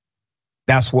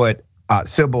 That's what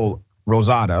Sybil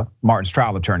Rosada, Martin's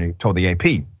trial attorney, told the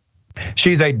AP.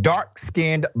 She's a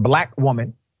dark-skinned black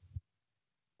woman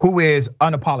who is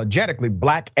unapologetically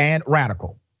black and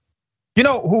radical. You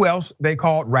know who else they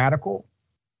called radical?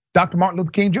 Dr. Martin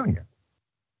Luther King Jr.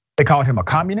 They called him a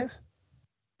communist,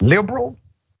 liberal,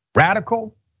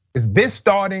 radical. Is this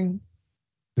starting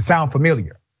to sound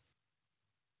familiar?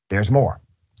 There's more.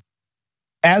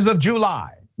 As of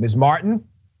July, Ms. Martin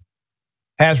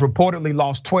has reportedly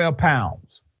lost 12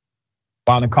 pounds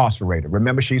while incarcerated.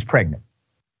 Remember, she's pregnant.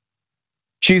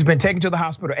 She's been taken to the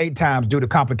hospital 8 times due to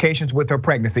complications with her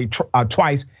pregnancy,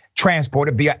 twice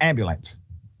transported via ambulance.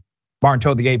 Martin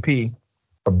told the AP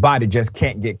her body just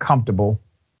can't get comfortable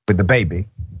with the baby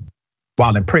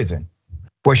while in prison,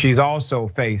 where she's also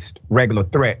faced regular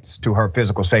threats to her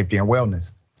physical safety and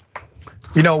wellness.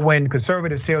 You know, when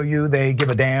conservatives tell you they give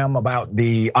a damn about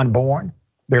the unborn,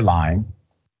 they're lying.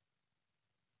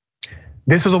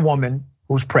 This is a woman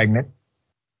who's pregnant.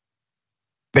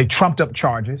 They trumped up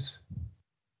charges.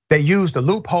 They used a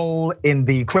loophole in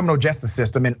the criminal justice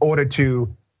system in order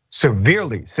to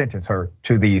severely sentence her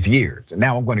to these years. And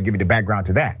now I'm going to give you the background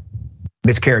to that.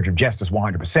 Miscarriage of justice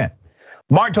 100%.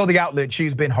 Martin told the outlet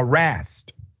she's been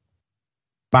harassed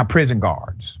by prison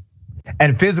guards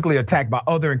and physically attacked by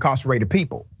other incarcerated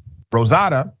people.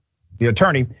 Rosada, the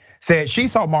attorney, said she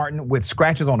saw Martin with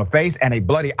scratches on her face and a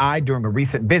bloody eye during a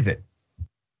recent visit.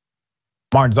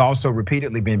 Martin's also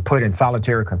repeatedly been put in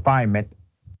solitary confinement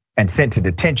and sent to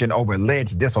detention over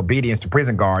alleged disobedience to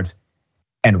prison guards,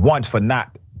 and once for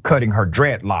not cutting her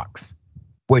dreadlocks,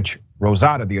 which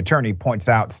Rosada, the attorney, points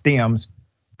out stems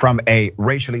from a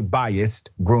racially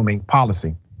biased grooming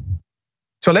policy.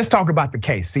 So let's talk about the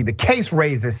case. See, the case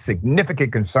raises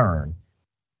significant concern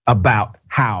about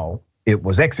how it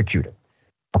was executed.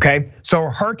 Okay, so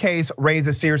her case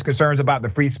raises serious concerns about the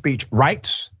free speech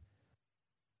rights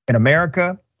in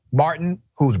America. Martin,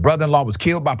 whose brother-in-law was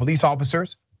killed by police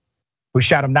officers who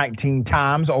shot him 19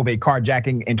 times over a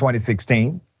carjacking in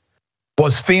 2016,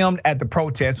 was filmed at the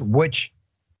protest, which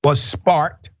was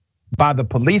sparked by the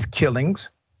police killings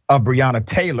of Breonna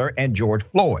Taylor and George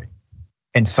Floyd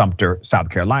in Sumter, South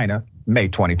Carolina, May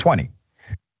 2020.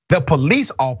 The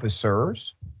police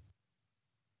officers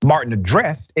Martin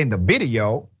addressed in the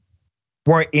video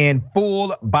were in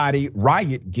full body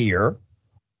riot gear,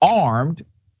 armed,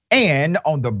 and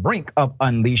on the brink of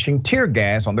unleashing tear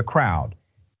gas on the crowd.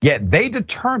 Yet they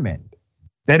determined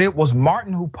that it was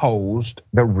Martin who posed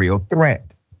the real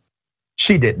threat.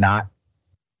 She did not.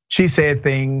 She said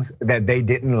things that they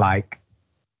didn't like,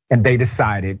 and they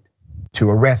decided to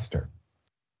arrest her.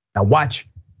 Now watch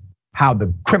how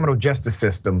the criminal justice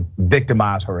system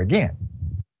victimized her again.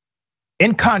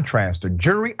 In contrast, the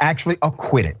jury actually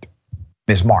acquitted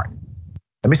Ms. Martin.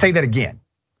 Let me say that again.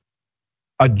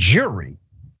 A jury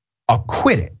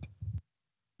acquitted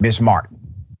Miss Martin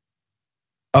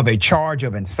of a charge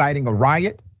of inciting a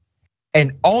riot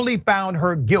and only found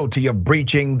her guilty of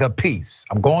breaching the peace.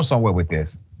 I'm going somewhere with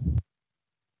this.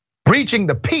 Breaching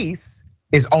the peace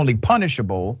is only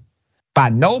punishable by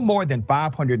no more than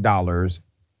 $500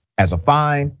 as a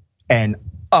fine and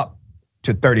up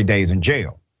to 30 days in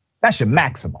jail. That's your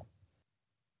maximum.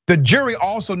 The jury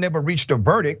also never reached a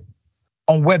verdict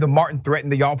on whether Martin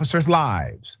threatened the officers'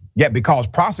 lives. Yet because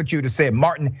prosecutors said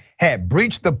Martin had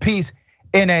breached the peace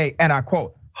in a, and I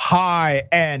quote, high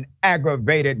and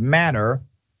aggravated manner,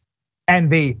 and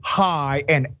the high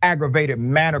and aggravated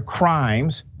manner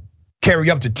crimes carry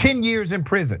up to 10 years in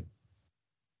prison.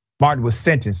 Martin was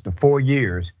sentenced to 4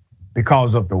 years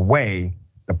because of the way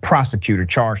the prosecutor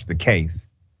charged the case.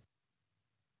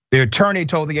 The attorney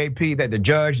told the AP that the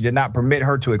judge did not permit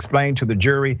her to explain to the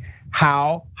jury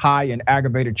how high and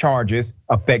aggravated charges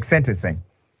affect sentencing.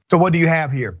 So what do you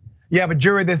have here? You have a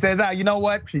jury that says, you know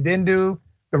what? She didn't do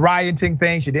the rioting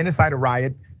thing. She didn't incite a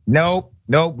riot. No,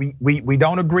 we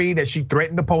don't agree that she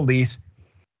threatened the police.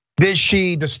 Did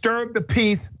she disturb the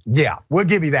peace? Yeah, we'll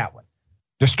give you that one.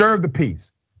 Disturb the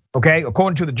peace, okay?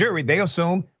 According to the jury, they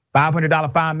assume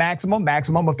 $500 fine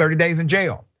maximum of 30 days in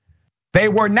jail. They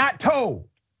were not told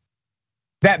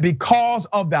that because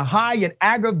of the high and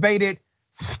aggravated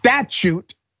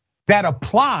statute that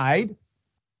applied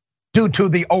due to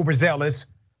the overzealous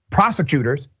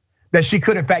prosecutors, that she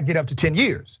could in fact get up to 10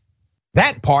 years.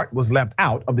 That part was left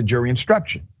out of the jury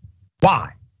instruction.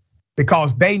 Why?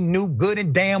 Because they knew good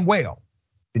and damn well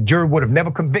the jury would have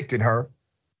never convicted her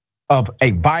of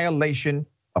a violation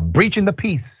of breaching the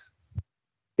peace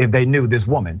if they knew this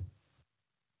woman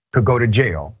could go to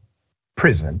jail,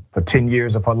 prison for 10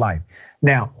 years of her life.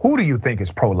 Now, who do you think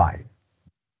is pro-life?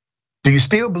 Do you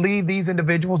still believe these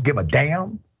individuals give a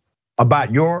damn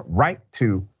about your right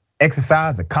to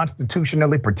exercise a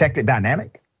constitutionally protected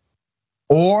dynamic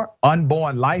or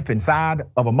unborn life inside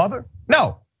of a mother?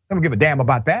 No, they don't give a damn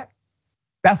about that.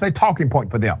 That's a talking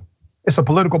point for them. It's a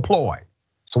political ploy.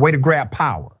 It's a way to grab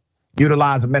power,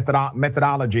 utilize a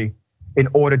methodology in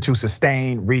order to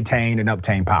sustain, retain, and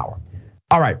obtain power.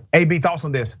 All right, AB, thoughts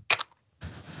on this?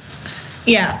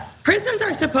 Yeah, prisons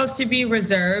are supposed to be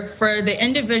reserved for the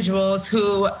individuals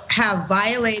who have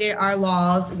violated our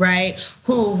laws, right?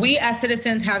 Who we as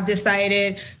citizens have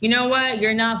decided, you know what,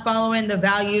 you're not following the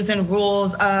values and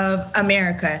rules of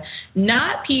America.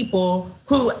 Not people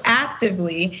who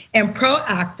actively and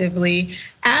proactively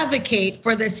advocate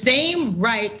for the same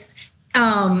rights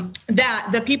that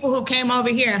the people who came over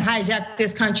here and hijacked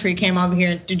this country came over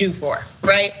here to do for,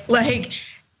 right? Like,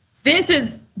 this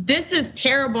is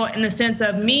terrible in the sense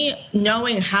of me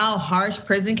knowing how harsh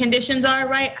prison conditions are,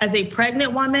 right? As a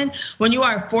pregnant woman, when you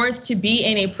are forced to be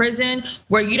in a prison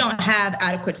where you don't have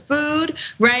adequate food,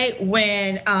 right?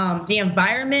 When the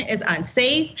environment is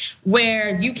unsafe,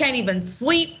 where you can't even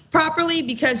sleep properly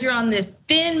because you're on this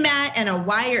thin mat and a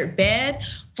wired bed,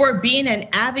 for being an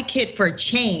advocate for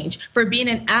change, for being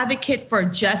an advocate for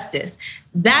justice.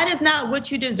 That is not what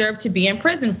you deserve to be in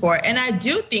prison for. And I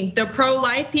do think the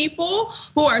pro-life people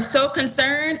who are so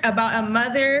concerned about a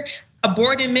mother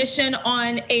aborting mission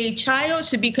on a child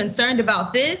should be concerned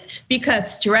about this,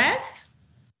 because stress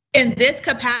in this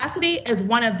capacity is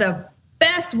one of the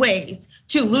best ways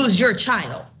to lose your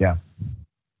child.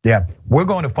 Yeah, we're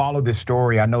going to follow this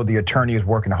story. I know the attorney is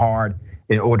working hard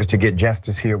in order to get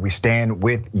justice here. We stand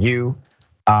with you,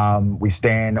 we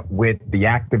stand with the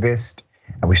activist,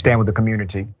 and we stand with the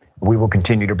community. We will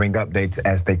continue to bring updates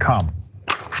as they come.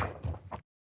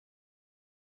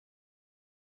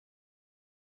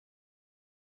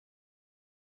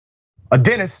 A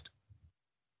dentist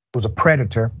who's a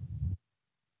predator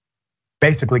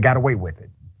basically got away with it.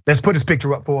 Let's put his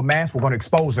picture up for a mask. We're gonna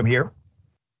expose him here.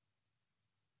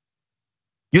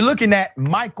 You're looking at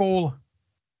Michael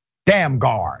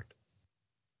Damgard,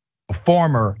 a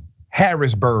former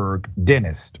Harrisburg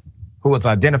dentist who was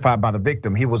identified by the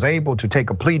victim. He was able to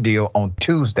take a plea deal on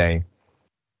Tuesday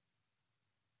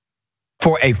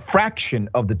for a fraction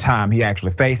of the time he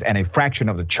actually faced and a fraction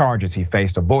of the charges he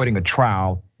faced, avoiding a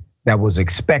trial that was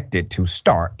expected to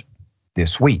start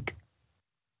this week.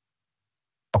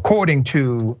 According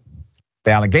to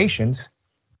the allegations,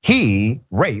 he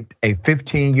raped a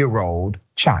 15-year-old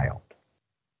child.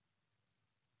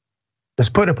 Let's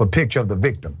put up a picture of the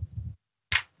victim,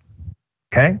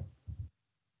 okay?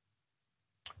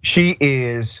 She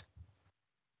is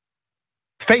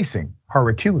facing her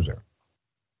accuser.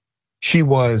 She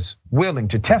was willing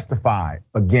to testify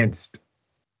against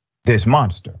this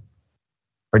monster.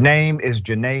 Her name is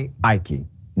Janae Ike,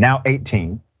 now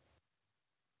 18,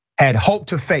 had hoped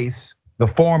to face the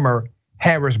former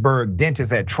Harrisburg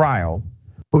dentist at trial,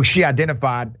 who she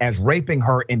identified as raping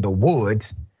her in the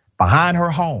woods behind her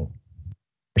home.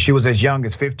 She was as young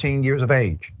as 15 years of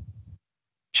age.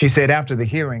 She said after the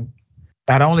hearing,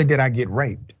 not only did I get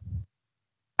raped,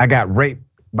 I got raped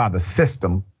by the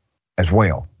system as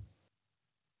well.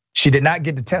 She did not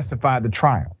get to testify at the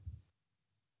trial.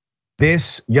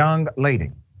 This young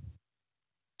lady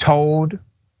told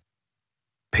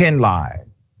Penn Live,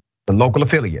 the local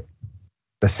affiliate,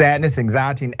 the sadness,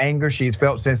 anxiety, and anger she's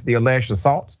felt since the alleged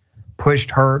assaults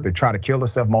pushed her to try to kill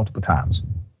herself multiple times.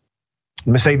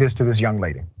 Let me say this to this young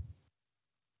lady.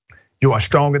 You are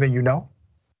stronger than you know.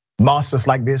 Monsters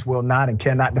like this will not and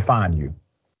cannot define you.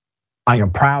 I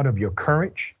am proud of your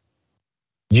courage.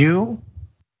 You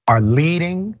are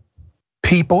leading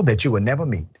people that you will never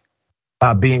meet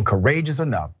by being courageous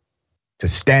enough to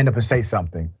stand up and say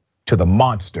something to the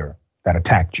monster that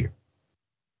attacked you.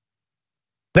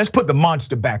 Let's put the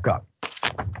monster back up.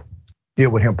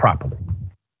 Deal with him properly.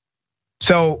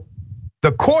 So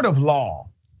the court of law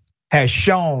has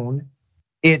shown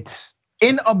its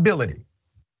inability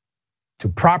to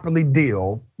properly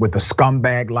deal with a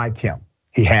scumbag like him.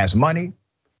 He has money,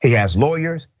 he has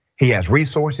lawyers, he has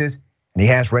resources, and he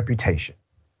has reputation.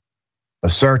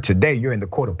 But sir, today you're in the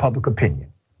court of public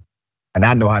opinion, and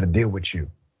I know how to deal with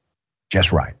you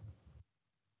just right.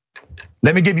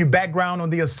 Let me give you background on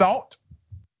the assault.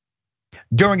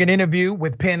 During an interview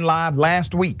with Penn Live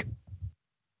last week,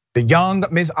 the young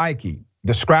Ms. Ike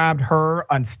described her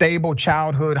unstable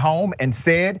childhood home and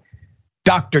said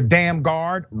Dr.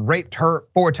 Damgard raped her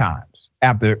 4 times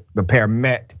after the pair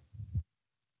met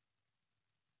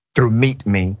through Meet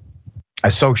Me, a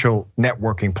social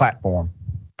networking platform.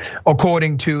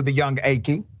 According to the young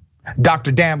Ike,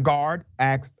 Dr. Damgard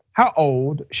asked how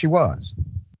old she was,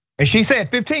 and she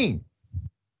said 15.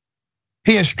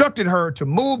 He instructed her to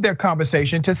move their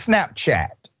conversation to Snapchat,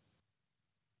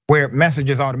 where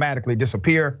messages automatically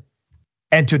disappear,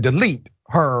 and to delete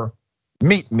her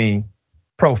Meet Me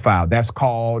profile. That's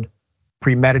called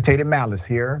premeditated malice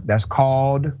here. That's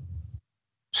called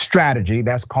strategy.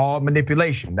 That's called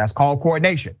manipulation. That's called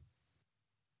coordination.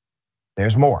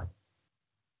 There's more.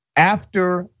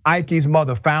 After Ike's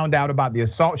mother found out about the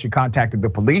assault, she contacted the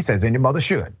police, as any mother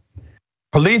should.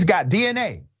 Police got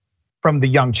DNA from the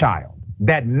young child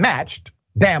that matched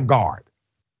Damgard.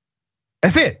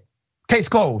 That's it. Case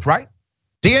closed, right?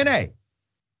 DNA.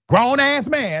 Grown ass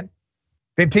man,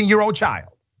 15-year-old child.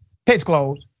 Case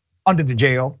closed, under the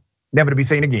jail, never to be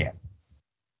seen again.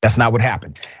 That's not what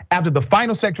happened. After the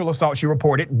final sexual assault, she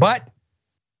reported, but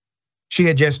she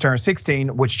had just turned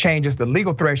 16, which changes the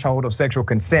legal threshold of sexual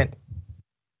consent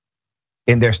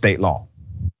in their state law.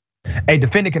 A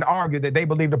defendant can argue that they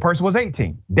believe the person was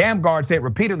 18. Damgard said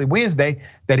repeatedly Wednesday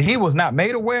that he was not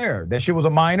made aware that she was a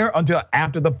minor until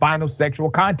after the final sexual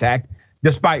contact,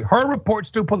 despite her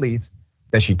reports to police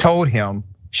that she told him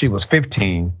she was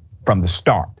 15 from the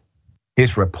start.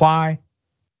 His reply,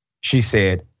 she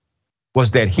said,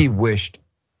 was that he wished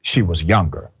she was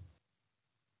younger.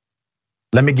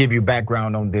 Let me give you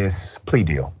background on this plea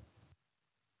deal.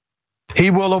 He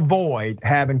will avoid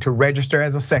having to register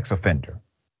as a sex offender.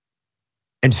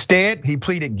 Instead, he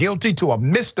pleaded guilty to a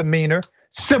misdemeanor,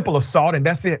 simple assault, and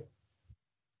that's it.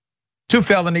 2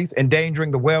 felonies,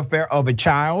 endangering the welfare of a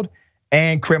child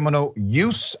and criminal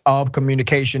use of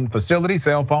communication facility,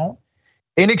 cell phone.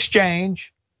 In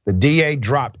exchange, the DA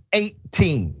dropped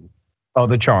 18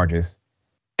 other charges,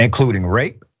 including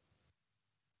rape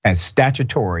and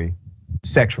statutory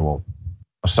sexual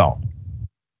assault.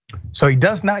 So he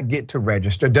does not get to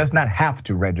register, does not have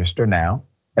to register now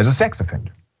as a sex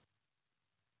offender.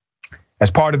 As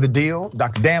part of the deal,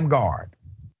 Dr. Damgard,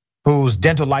 whose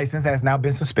dental license has now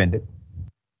been suspended,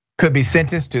 could be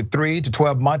sentenced to 3 to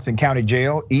 12 months in county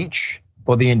jail each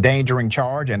for the endangering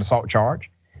charge and assault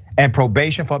charge, and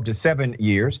probation for up to 7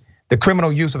 years. The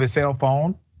criminal use of his cell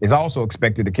phone is also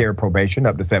expected to carry probation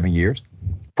up to 7 years,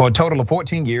 for a total of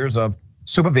 14 years of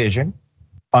supervision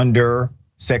under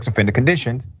sex offender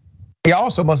conditions. He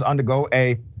also must undergo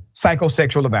a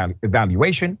psychosexual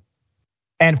evaluation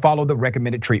and follow the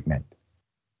recommended treatment.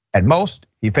 At most,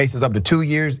 he faces up to 2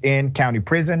 years in county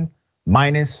prison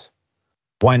minus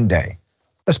 1 day.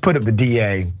 Let's put up the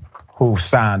DA who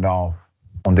signed off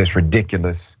on this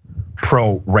ridiculous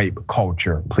pro-rape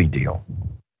culture plea deal.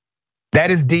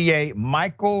 That is DA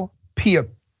Michael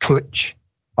Piakuch,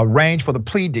 arranged for the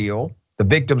plea deal. The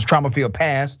victim's trauma-filled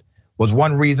past was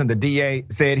one reason the DA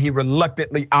said he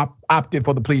reluctantly opted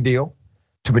for the plea deal,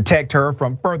 to protect her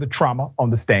from further trauma on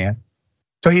the stand.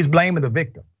 So he's blaming the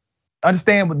victim.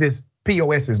 Understand what this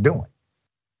POS is doing.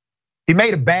 He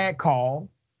made a bad call.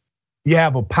 You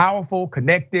have a powerful,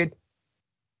 connected,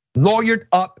 lawyered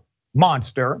up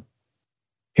monster,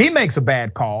 he makes a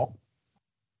bad call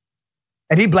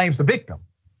and he blames the victim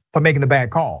for making the bad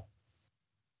call.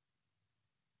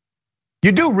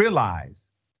 You do realize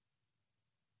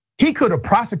he could have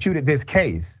prosecuted this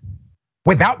case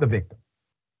without the victim.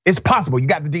 It's possible. You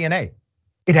got the DNA.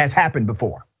 It has happened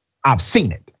before. I've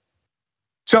seen it.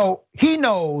 So he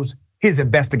knows his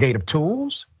investigative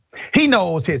tools. He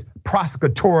knows his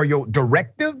prosecutorial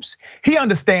directives. He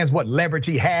understands what leverage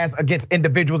he has against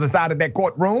individuals inside of that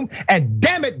courtroom. And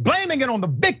damn it, blaming it on the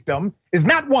victim is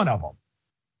not one of them.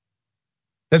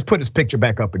 Let's put his picture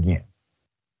back up again.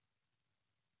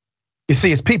 You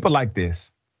see, it's people like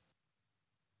this.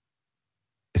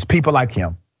 It's people like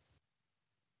him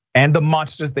and the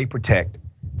monsters they protect.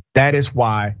 That is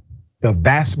why the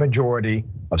vast majority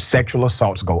of sexual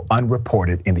assaults go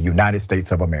unreported in the United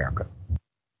States of America.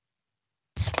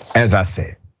 As I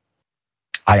said,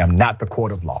 I am not the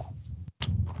court of law.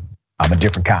 I'm a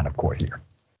different kind of court here.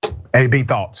 AB,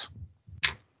 thoughts?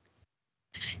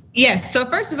 Yes, so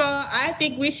first of all, I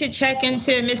think we should check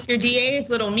into Mr. DA's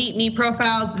little meet me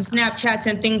profiles and Snapchats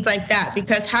and things like that,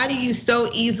 because how do you so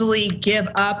easily give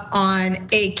up on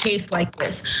a case like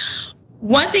this?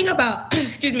 One thing about,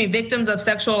 victims of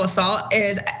sexual assault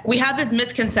is we have this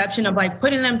misconception of like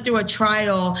putting them through a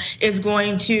trial is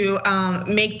going to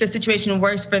make the situation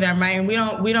worse for them, right? And we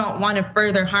don't want to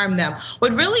further harm them.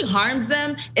 What really harms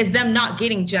them is them not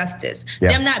getting justice,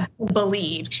 them not being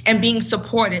believed and being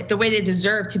supported the way they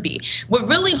deserve to be. What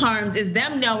really harms is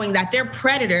them knowing that their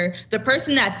predator, the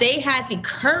person that they had the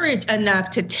courage enough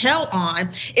to tell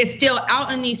on, is still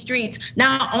out in these streets,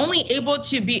 not only able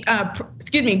to be,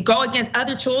 go against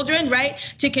other children, right?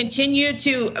 To continue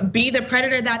to be the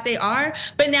predator that they are,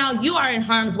 but now you are in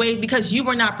harm's way because you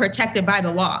were not protected by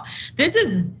the law. This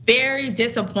is very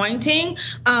disappointing.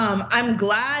 I'm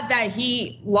glad that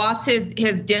he lost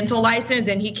his dental license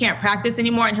and he can't practice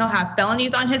anymore and he'll have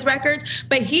felonies on his records,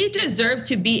 but he deserves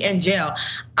to be in jail.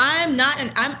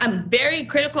 I'm very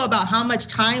critical about how much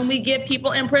time we give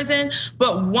people in prison,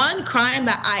 but one crime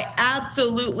that I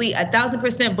absolutely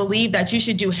 1000% believe that you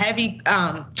should do heavy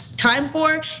time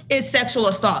for is sexual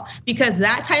assault, because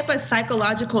that type of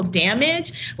psychological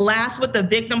damage lasts with the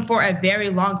victim for a very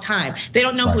long time. They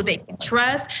don't know who they can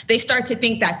trust. They start to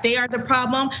think that they are the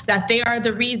problem, that they are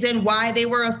the reason why they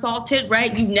were assaulted,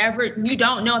 right? You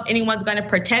don't know if anyone's gonna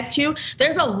protect you.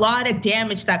 There's a lot of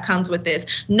damage that comes with this,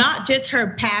 not just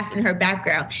her past and her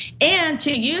background. And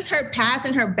to use her past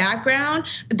and her background,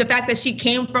 the fact that she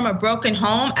came from a broken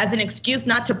home as an excuse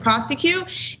not to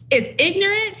prosecute is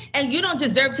ignorant, and you don't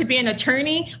deserve to be an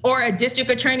attorney or a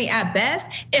district attorney at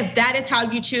best if that is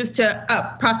how you choose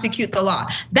to prosecute the law.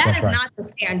 That is not the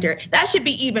standard. That should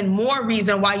be even more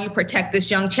reason why you protect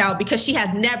this young child, because she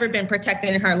has never been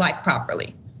protected in her life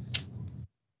properly.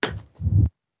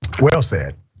 Well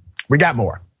said. We got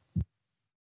more.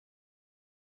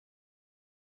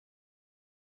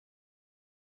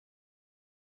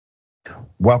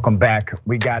 Welcome back.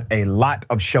 We got a lot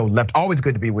of show left. Always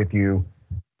good to be with you.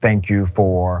 Thank you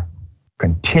for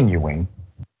continuing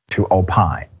to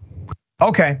opine.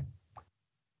 Okay.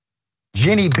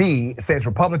 Jenny B says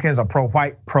Republicans are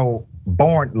pro-white,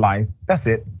 pro-born life. That's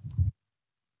it.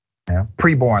 Yeah,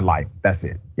 pre-born life. That's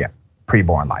it. Yeah,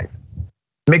 pre-born life.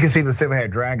 Make it see the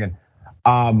silver-haired dragon.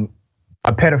 A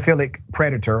pedophilic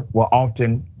predator will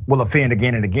offend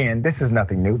again and again. This is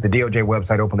nothing new. The DOJ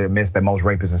website openly admits that most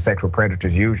rapists and sexual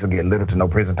predators usually get little to no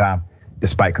prison time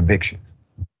despite convictions.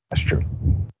 That's true.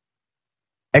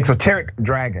 Exoteric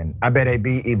dragon. I bet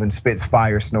AB even spits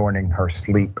fire snoring in her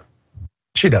sleep.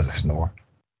 She doesn't snore.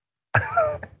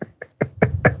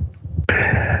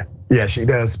 Yeah, she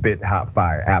does spit hot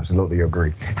fire. Absolutely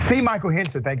agree. C. Michael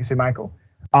Henson, thank you, C. Michael.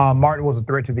 Martin was a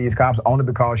threat to these cops only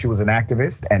because she was an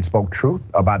activist and spoke truth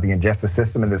about the injustice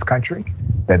system in this country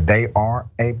that they are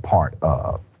a part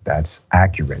of. That's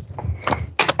accurate.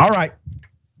 All right.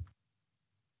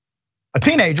 A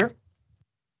teenager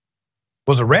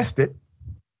was arrested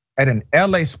at an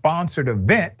LA-sponsored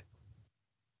event,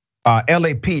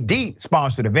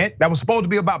 LAPD-sponsored event that was supposed to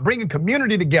be about bringing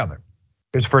community together.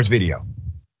 Here's the first video.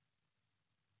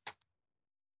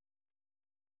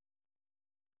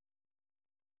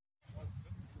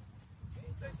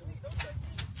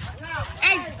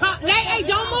 Hey,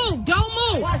 don't move, don't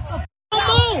move.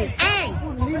 Don't move, hey,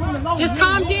 just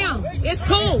calm down. It's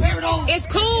cool, it's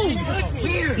cool.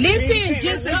 Listen,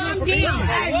 just calm down.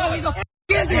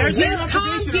 Just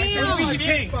calm down.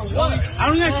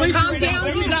 Calm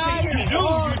down, you guys.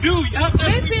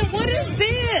 Listen, what is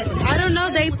this? I don't know,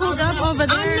 they pulled up over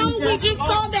there. I know, we just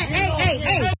saw that.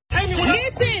 Hey.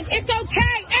 Listen, it's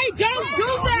okay. Hey, don't do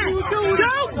that.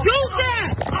 Don't do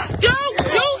that. Don't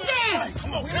do that.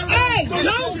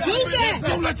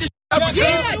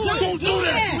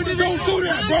 Don't do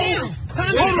that, bro. Hold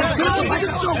on, what am I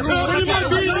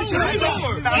being detained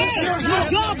for?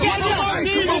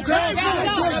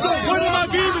 What am I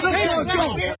being detained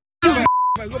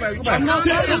for? Go back. No,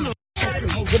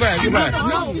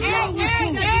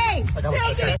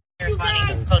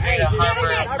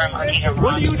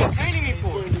 What are you detaining me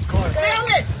for?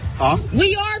 Huh?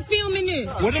 we are filming it.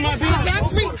 What am I doing?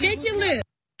 That's ridiculous.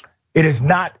 It is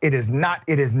not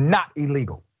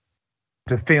illegal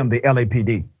to film the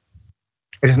LAPD.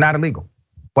 It is not illegal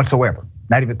whatsoever,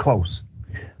 not even close.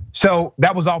 So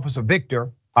that was Officer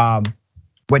Victor,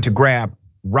 went to grab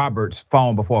Robert's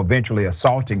phone before eventually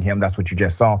assaulting him. That's what you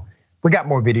just saw. We got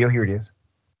more video, here it is.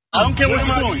 I don't care what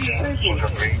you're doing.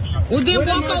 Well, then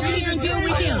walk over there and deal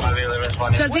with him.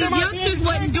 Because these youngsters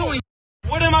wasn't doing.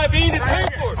 What am I being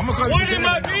detained for? What am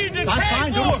I being detained for? That's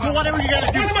fine. Do whatever you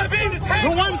gotta do. What am I being detained for?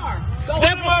 Do one. What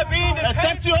am I being detained for?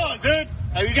 Step to us, dude.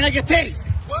 Or you're gonna get tased.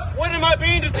 What am I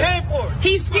being detained for?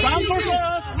 He's scared. Come to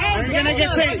us, or you're gonna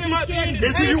get tased.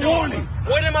 This is your warning.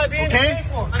 What am I being detained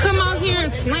for? Come out here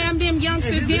and slam them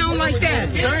youngsters down like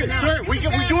that. Sir, we're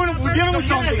dealing with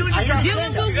something.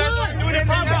 Dealing with what?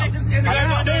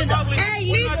 Hey,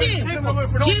 listen.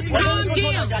 Just calm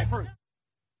down.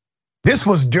 This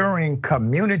was during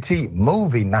community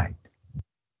movie night.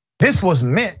 This was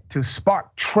meant to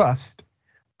spark trust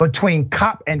between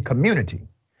cop and community.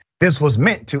 This was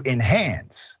meant to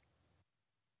enhance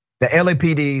the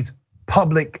LAPD's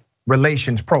public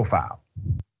relations profile.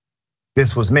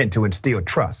 This was meant to instill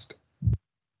trust.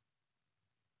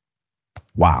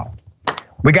 Wow.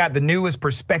 We got the newest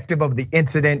perspective of the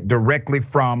incident directly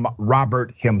from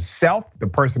Robert himself, the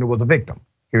person who was a victim.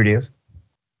 Here it is.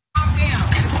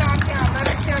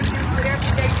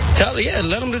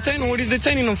 Let him detain him. What is he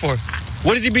detaining him for?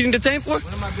 What is he being detained for?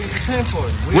 What am I being detained for?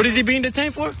 What is he being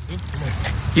detained for?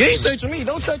 You ain't searching me.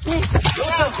 Don't touch me. Don't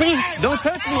touch me. Don't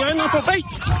touch me. I ain't on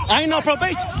probation. I ain't on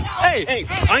probation. Hey,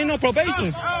 I ain't on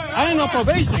probation. I ain't on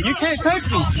probation. You can't touch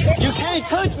me. You can't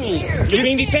touch me. You're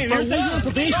being detained. I say you're on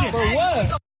probation. For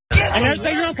what? I never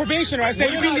say you're on probation, or I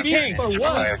say you're being detained. For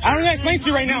what? I don't explain to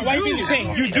you right now why you're being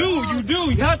detained. You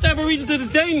do. You have to have a reason to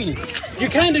detain me. You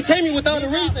can't detain me without a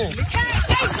reason.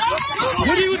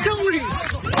 What are you doing?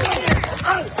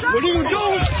 What are you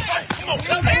doing?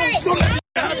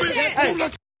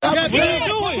 What are they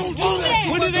doing?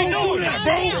 What are they doing?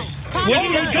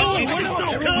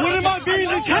 What am I being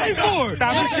detained for? What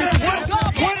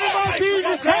am I being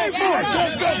detained for?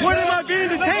 What am I being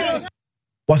detained for?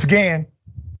 Once again,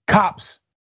 cops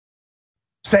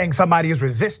saying somebody is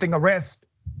resisting arrest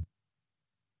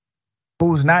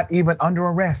who's not even under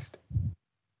arrest,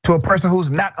 to a person who's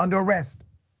not under arrest.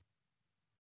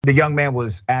 The young man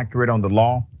was accurate on the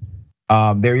law.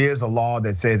 There is a law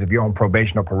that says if you're on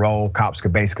probation or parole, cops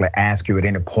could basically ask you at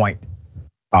any point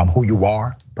who you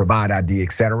are, provide ID,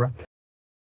 etc.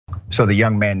 So the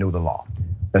young man knew the law.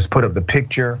 Let's put up the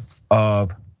picture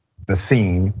of the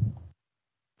scene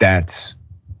that's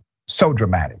so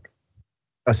dramatic,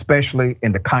 especially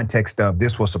in the context of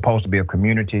this was supposed to be a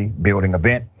community building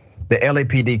event. The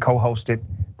LAPD co-hosted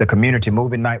the community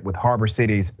movie night with Harbor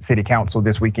City's city council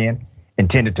this weekend,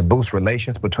 intended to boost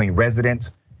relations between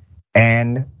residents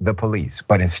and the police.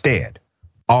 But instead,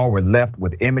 all were left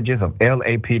with images of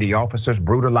LAPD officers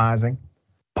brutalizing,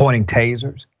 pointing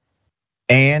tasers,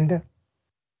 and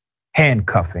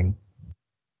handcuffing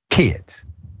kids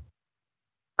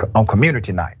on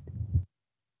community night.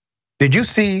 Did you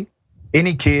see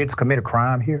any kids commit a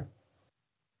crime here?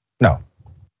 No.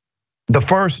 The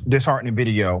first disheartening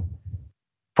video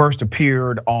first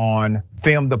appeared on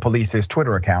Film the Police's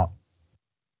Twitter account,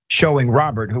 showing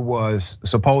Robert, who was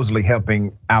supposedly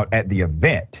helping out at the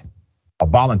event, a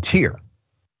volunteer,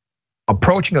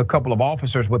 approaching a couple of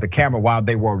officers with a camera while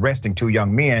they were arresting two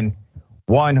young men,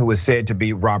 one who is said to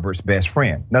be Robert's best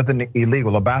friend. Nothing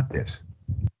illegal about this.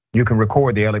 You can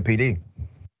record the LAPD.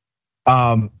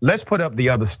 Let's put up the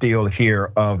other still here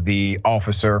of the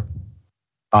officer.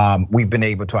 We've been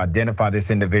able to identify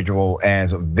this individual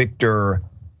as Victor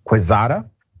Quezada.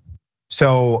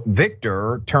 So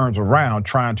Victor turns around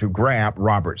trying to grab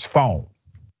Robert's phone.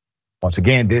 Once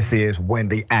again, this is when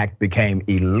the act became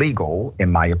illegal, in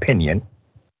my opinion,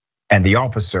 and the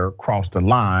officer crossed the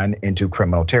line into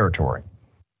criminal territory.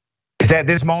 It's at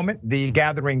this moment, the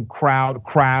gathering crowd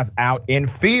cries out in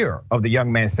fear of the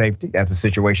young man's safety as the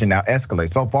situation now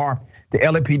escalates. So far, the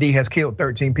LAPD has killed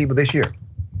 13 people this year.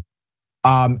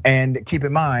 And keep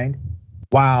in mind,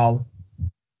 while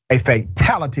a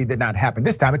fatality did not happen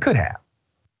this time, it could have.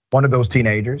 One of those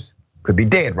teenagers could be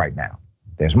dead right now.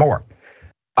 There's more.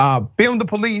 Film the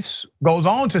Police goes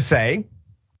on to say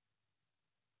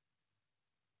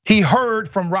He heard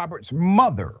from Robert's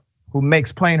mother, who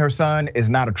makes plain her son is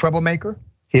not a troublemaker.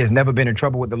 He has never been in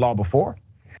trouble with the law before.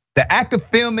 The act of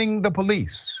filming the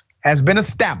police has been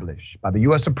established by the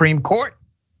US Supreme Court.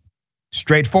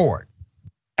 Straightforward.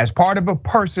 As part of a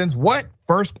person's what?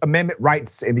 First Amendment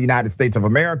rights in the United States of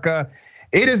America.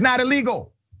 It is not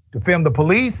illegal to film the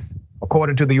police,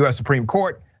 according to the US Supreme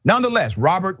Court. Nonetheless,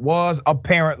 Robert was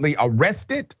apparently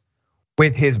arrested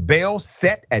with his bail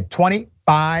set at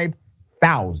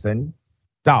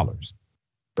 $25,000,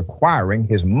 requiring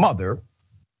his mother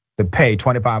to pay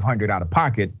 $2,500 out of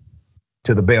pocket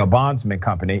to the bail bondsman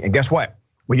company. And guess what?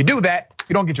 When you do that,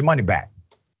 you don't get your money back.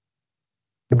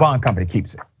 The bond company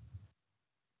keeps it.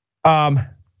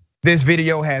 This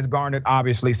video has garnered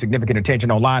obviously significant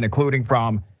attention online, including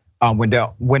from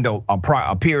Wendell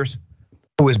Pierce,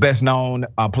 who is best known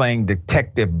playing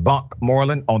Detective Bunk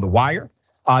Moreland on The Wire.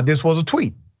 This was a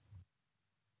tweet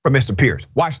from Mr. Pierce.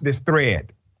 Watch this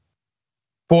thread.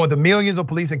 For the millions of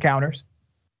police encounters,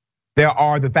 there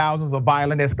are the thousands of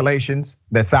violent escalations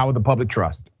that sour the public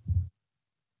trust.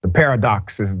 The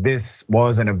paradox is this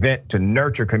was an event to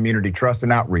nurture community trust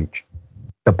and outreach.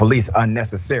 The police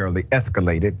unnecessarily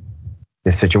escalated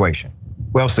this situation.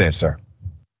 Well said, sir.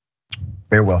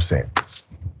 Very well said.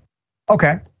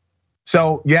 Okay,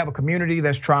 so you have a community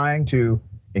that's trying to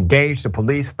engage the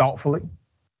police thoughtfully,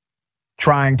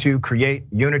 trying to create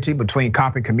unity between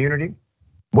cop and community.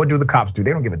 What do the cops do?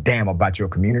 They don't give a damn about your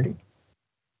community.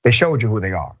 They showed you who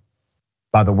they are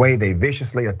by the way they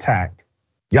viciously attacked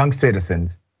young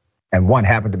citizens, and one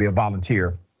happened to be a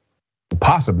volunteer who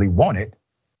possibly wanted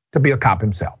to be a cop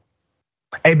himself.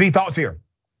 AB, thoughts here?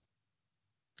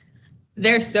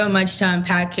 There's so much to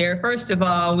unpack here. First of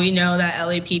all, we know that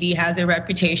LAPD has a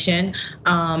reputation.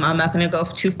 I'm not gonna go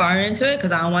too far into it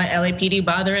because I don't want LAPD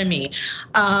bothering me.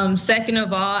 Second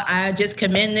of all, I just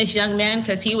commend this young man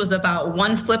because he was about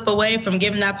one flip away from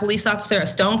giving that police officer a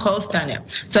stone cold stunner.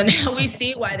 So now we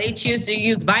see why they choose to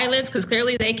use violence because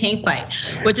clearly they can't fight,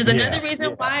 which is another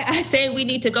reason why I say we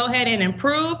need to go ahead and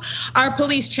improve our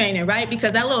police training, right?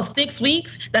 Because that little 6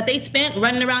 weeks that they spent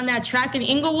running around that track in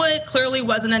Inglewood clearly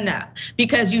wasn't enough.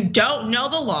 Because you don't know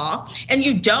the law and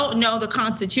you don't know the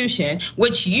Constitution,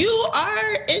 which you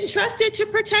are entrusted to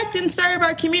protect and serve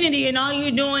our community. And all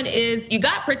you're doing is you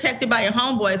got protected by your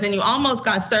homeboys and you almost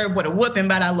got served with a whooping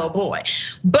by that little boy.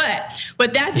 But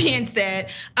with that being said,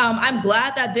 I'm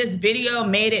glad that this video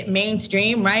made it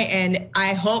mainstream, right? And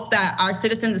I hope that our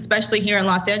citizens, especially here in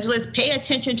Los Angeles, pay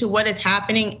attention to what is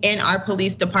happening in our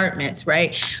police departments,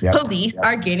 right? Police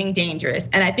are getting dangerous.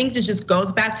 And I think this just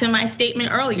goes back to my statement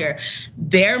earlier.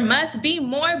 There must be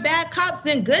more bad cops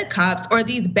than good cops, or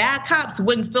these bad cops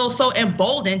wouldn't feel so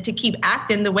emboldened to keep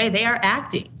acting the way they are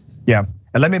acting. Yeah,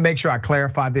 and let me make sure I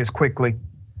clarify this quickly.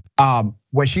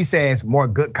 When she says more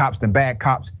good cops than bad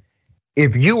cops,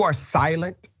 if you are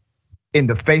silent in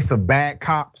the face of bad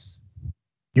cops,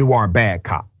 you are a bad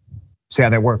cop. See how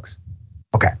that works?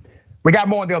 Okay, we got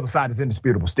more on the other side. It's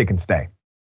indisputable. Stick and stay.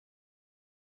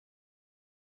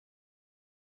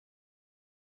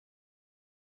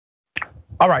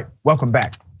 All right, welcome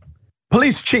back.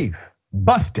 Police chief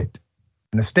busted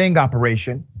in a sting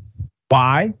operation.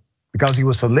 Why? Because he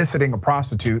was soliciting a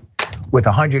prostitute with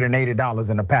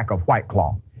 $180 in a pack of White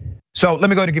Claw. So let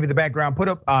me go to give you the background. Put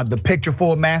up the picture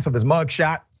full mass of his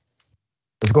mugshot.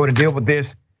 Let's go ahead and deal with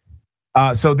this.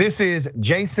 So this is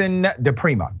Jason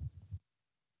DePrima.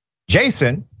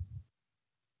 Jason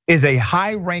is a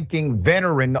high-ranking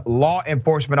veteran law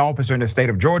enforcement officer in the state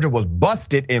of Georgia, was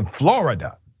busted in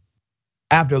Florida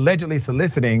after allegedly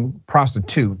soliciting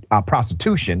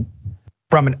prostitution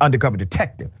from an undercover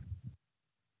detective.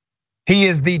 He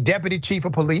is the deputy chief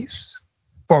of police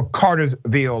for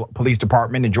Cartersville Police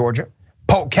Department in Georgia.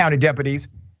 Polk County deputies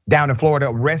down in Florida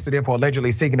arrested him for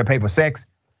allegedly seeking to pay for sex.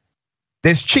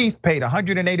 This chief paid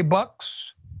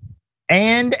 $180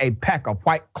 and a pack of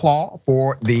White Claw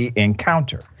for the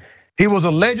encounter. He was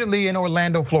allegedly in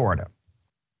Orlando, Florida,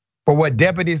 for what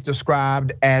deputies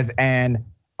described as an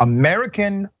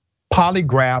American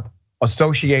Polygraph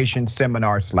Association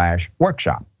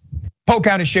seminar/workshop. Polk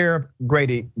County Sheriff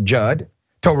Grady Judd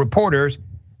told reporters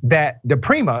that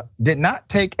DePrima did not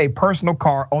take a personal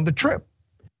car on the trip.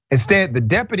 Instead, the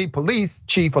deputy police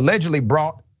chief allegedly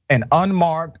brought an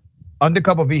unmarked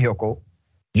undercover vehicle,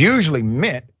 usually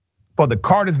meant for the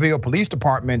Cartersville Police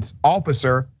Department's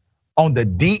officer on the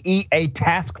DEA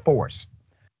task force.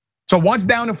 So once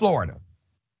down in Florida,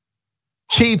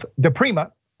 Chief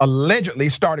DePrima allegedly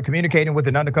started communicating with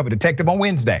an undercover detective on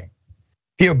Wednesday.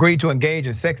 He agreed to engage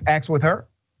in sex acts with her,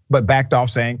 but backed off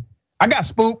saying, "I got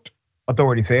spooked,"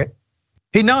 authorities said.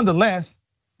 He nonetheless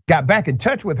got back in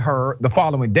touch with her the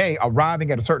following day, arriving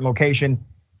at a certain location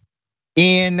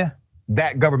in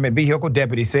that government vehicle,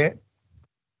 deputy said.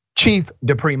 Chief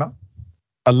DePrima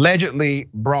allegedly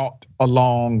brought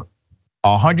along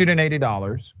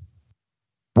 $180,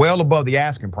 well above the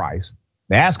asking price.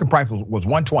 The asking price was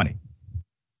 $120.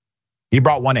 He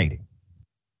brought $180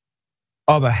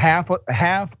 of a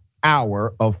half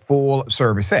hour of full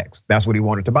service sex. That's what he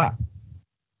wanted to buy.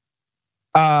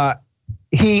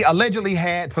 He allegedly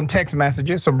had some text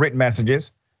messages, some written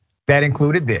messages that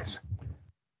included this.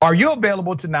 "Are you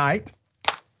available tonight?"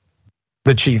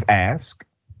 the chief asked.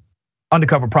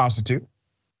 Undercover prostitute.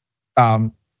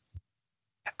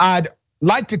 "I'd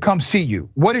like to come see you.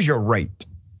 What is your rate?"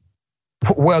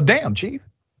 "Well, damn, chief.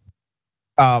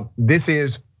 This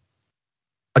is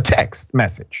a text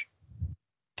message.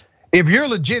 If you're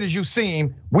legit as you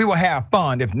seem, we will have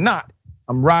fun. If not,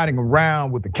 I'm riding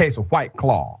around with a case of White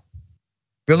Claw.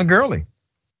 Feeling girly."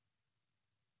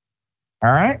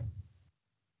 All right.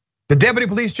 The deputy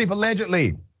police chief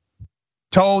allegedly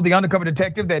told the undercover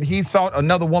detective that he sought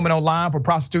another woman online for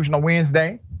prostitution on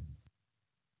Wednesday.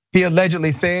 He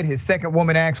allegedly said his second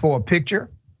woman asked for a picture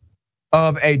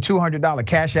of a $200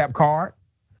 Cash App card,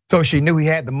 so she knew he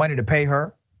had the money to pay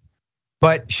her.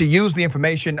 But she used the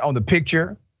information on the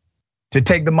picture to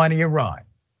take the money and run.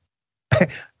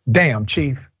 Damn,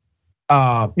 chief.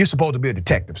 You're supposed to be a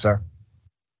detective, sir.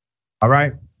 All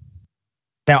right.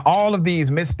 Now, all of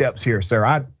these missteps here, sir,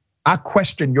 I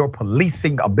question your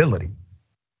policing ability.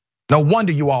 No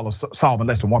wonder you all are solving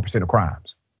less than 1% of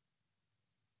crimes.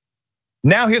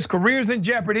 Now his career's in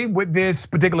jeopardy with this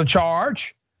particular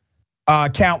charge.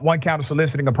 One count of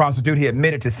soliciting a prostitute. He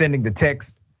admitted to sending the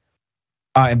text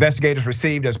investigators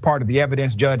received as part of the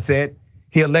evidence, judge said.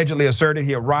 He allegedly asserted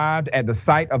he arrived at the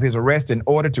site of his arrest in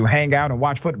order to hang out and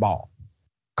watch football.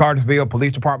 Cartersville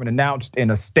Police Department announced in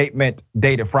a statement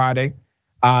dated Friday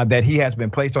that he has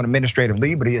been placed on administrative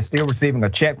leave, but he is still receiving a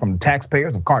check from the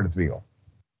taxpayers of Cartersville.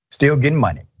 Still getting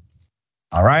money.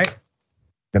 All right.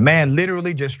 The man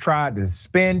literally just tried to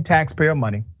spend taxpayer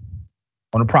money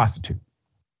on a prostitute.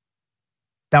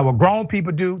 Now, what grown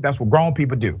people do, that's what grown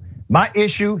people do. My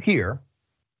issue here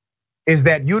is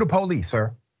that you the police,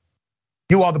 sir.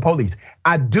 You are the police.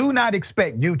 I do not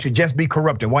expect you to just be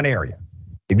corrupt in one area.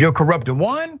 If you're corrupt in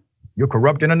one, you're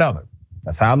corrupt in another.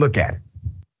 That's how I look at it.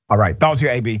 All right, thoughts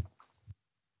here, AB?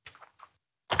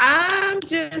 I'm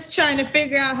just trying to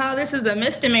figure out how this is a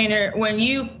misdemeanor when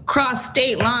you cross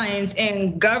state lines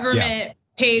and government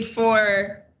paid for,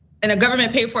 and a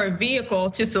government paid for a vehicle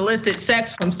to solicit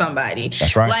sex from somebody.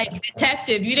 That's right. Like,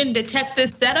 detective, you didn't detect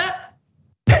this setup?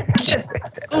 Just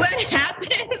let it happen.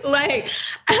 Like,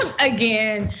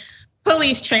 again,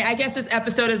 police train. I guess this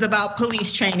episode is about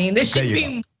police training. This should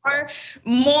be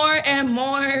more and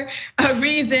more a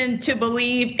reason to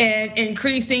believe in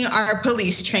increasing our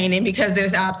police training, because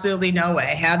there's absolutely no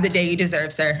way. Have the day you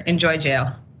deserve, sir. Enjoy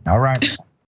jail. All right.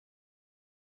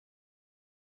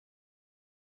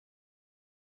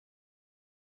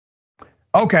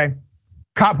 Okay,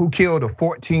 cop who killed a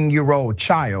 14-year-old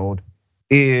child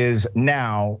is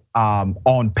now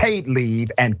on paid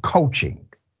leave and coaching,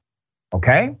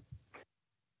 okay?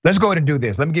 Let's go ahead and do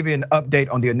this. Let me give you an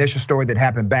update on the initial story that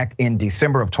happened back in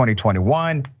December of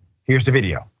 2021. Here's the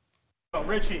video. Oh,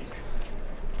 Richie,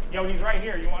 yo, he's right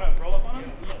here. You wanna roll up on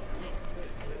him?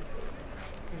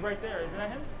 He's right there, isn't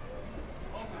that him?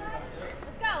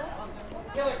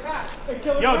 Let's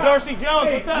go. Yo, Dorsey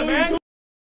Jones, what's up, man?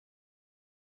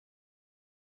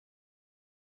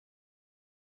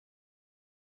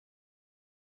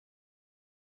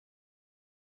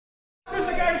 You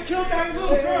killed that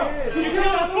little girl. You killed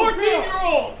a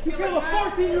 14-year-old. You killed a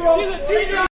 14-year-old. She's a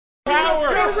teenager. Power.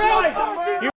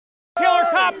 You killer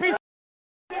cop piece.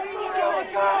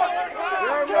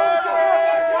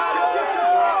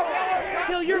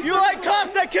 You like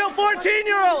cops that kill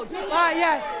 14-year-olds?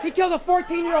 Yeah, he killed a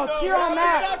 14-year-old. Cheer on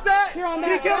that. Cheer on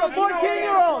that. He killed a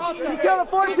 14-year-old. He killed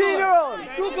a 14-year-old.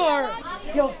 Google her.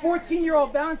 He killed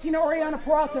 14-year-old Valentina Oriana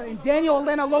Peralta and Daniel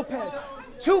Elena Lopez.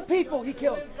 2 people he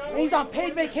killed, and he's on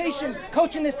paid vacation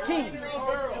coaching this team.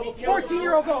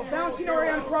 14-year-old girl, Valentina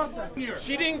Oriana Peralta.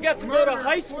 She didn't get to go to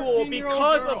high school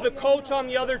because of the coach on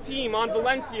the other team, on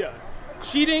Valencia.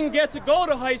 She didn't get to go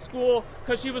to high school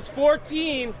because she was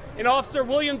 14 and Officer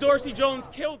William Dorsey Jones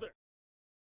killed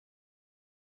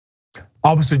her.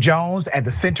 Officer Jones at the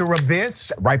center of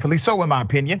this, rightfully so in my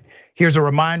opinion. Here's a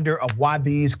reminder of why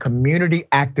these community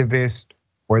activists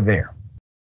were there.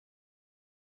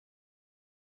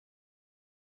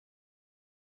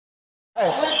 Hey,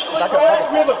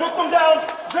 we have a victim down!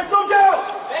 Victim down!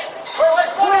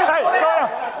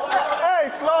 Hey,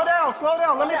 slow down, slow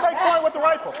down. Let me take point with the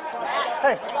rifle.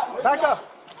 Hey, back up.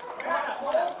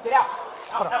 Get out.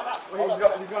 Hold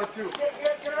on. He's going to two.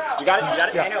 You got it? You got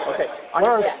it? Yeah. Okay.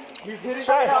 Word. He's hitting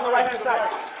right on the right hand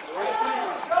side.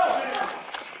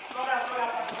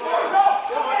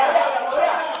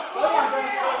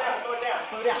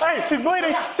 Hey, she's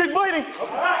bleeding. She's bleeding.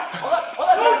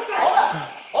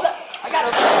 Hold up. I got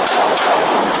it.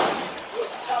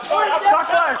 Shots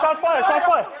fired. Shots fired. Shots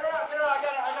fired.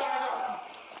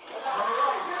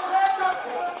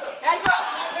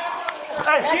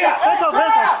 Hey, hands up,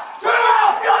 hands up. Turn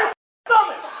around. Get on your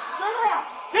stomach. Turn around.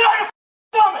 Get on your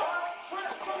stomach.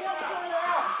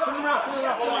 Turn around.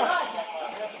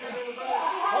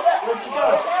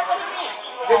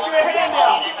 Get your hand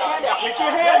down. Get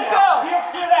your hand down.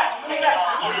 Do that.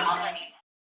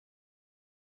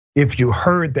 If you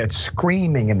heard that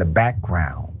screaming in the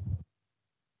background,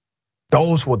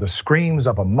 those were the screams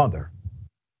of a mother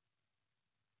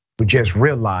who just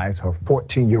realized her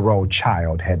 14-year-old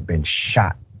child had been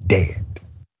shot dead.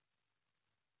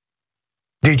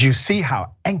 Did you see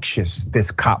how anxious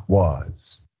this cop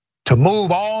was to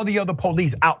move all the other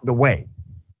police out the way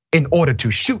in order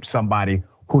to shoot somebody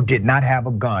who did not have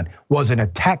a gun? Was an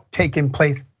attack taking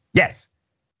place? Yes,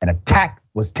 an attack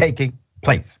was taking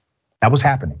place. That was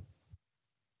happening.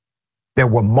 There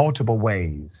were multiple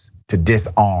ways to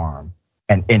disarm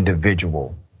an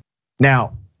individual.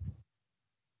 Now,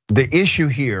 the issue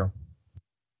here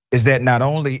is that not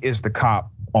only is the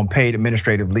cop on paid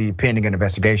administrative leave pending an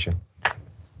investigation,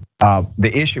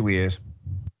 the issue is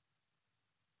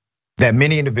that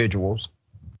many individuals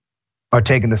are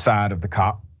taking the side of the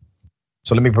cop.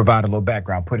 So let me provide a little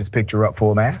background. Put his picture up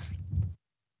full mass.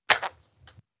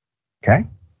 Okay.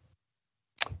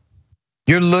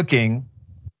 You're looking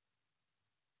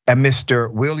at Mr.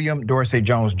 William Dorsey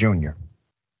Jones Jr.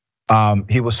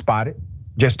 He was spotted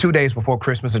just 2 days before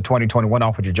Christmas in 2021.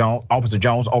 Officer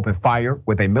Jones opened fire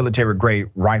with a military-grade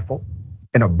rifle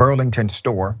in a Burlington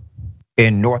store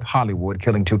in North Hollywood,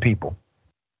 killing 2 people.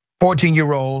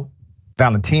 14-year-old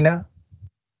Valentina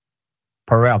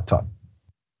Peralta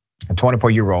and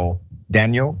 24-year-old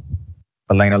Daniel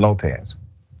Elena Lopez.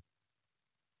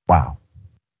 Wow.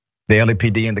 The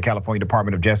LAPD and the California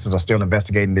Department of Justice are still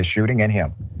investigating this shooting and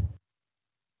him.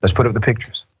 Let's put up the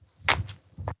pictures.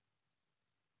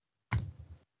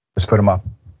 Let's put them up.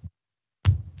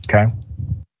 Okay.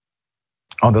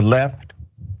 On the left,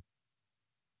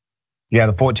 you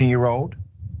have the 14-year-old,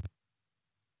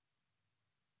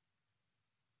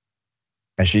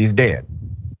 and she's dead.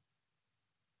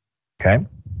 Okay.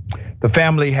 The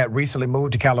family had recently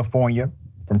moved to California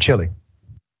from Chile.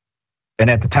 And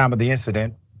at the time of the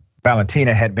incident,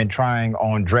 Valentina had been trying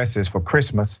on dresses for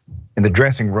Christmas in the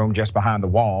dressing room just behind the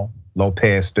wall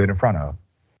Lopez stood in front of.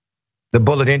 The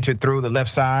bullet entered through the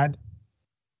left side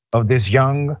of this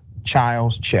young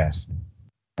child's chest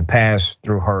and passed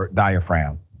through her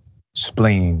diaphragm,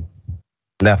 spleen,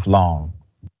 left lung,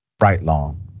 right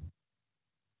lung.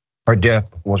 Her death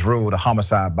was ruled a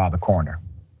homicide by the coroner.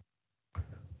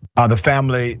 The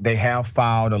family, they have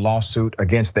filed a lawsuit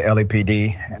against the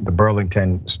LAPD and the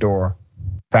Burlington store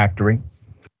factory.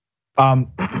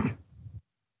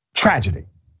 Tragedy,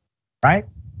 right?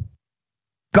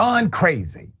 Gone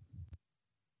crazy.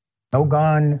 No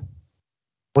gun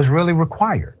was really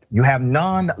required. You have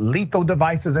non-lethal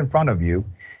devices in front of you,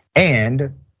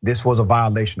 and this was a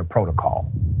violation of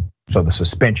protocol. So the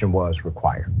suspension was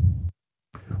required.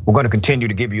 We're going to continue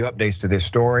to give you updates to this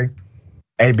story.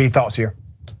 AB, thoughts here?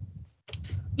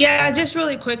 Yeah, just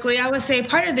really quickly, I would say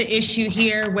part of the issue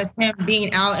here with him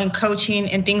being out and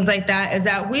coaching and things like that is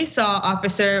that we saw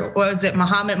Officer, was it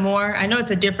Muhammad Moore? I know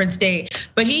it's a different state,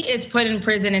 but he is put in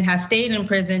prison and has stayed in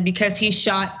prison because he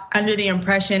shot under the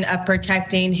impression of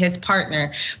protecting his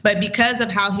partner. But because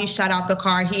of how he shot out the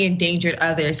car, he endangered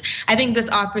others. I think this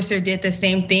officer did the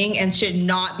same thing and should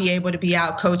not be able to be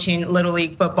out coaching Little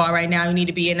League football right now. You need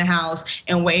to be in the house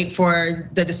and wait for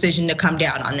the decision to come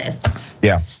down on this.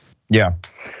 Yeah.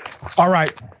 All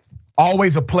right.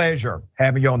 Always a pleasure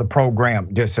having you on the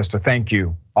program, dear sister. Thank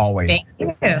you. Always. Thank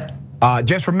you.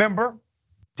 Just remember,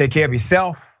 take care of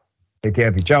yourself, take care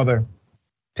of each other,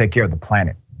 take care of the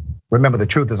planet. Remember, the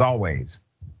truth is always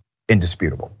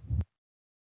indisputable.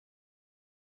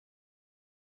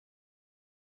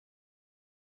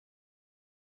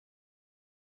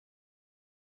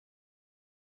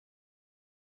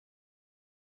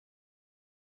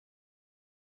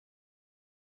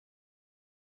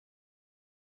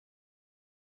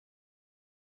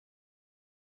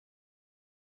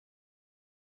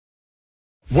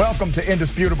 Welcome to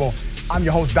Indisputable. I'm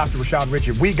your host, Dr. Rashad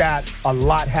Richard. We got a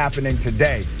lot happening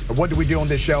today. But what do we do on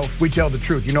this show? We tell the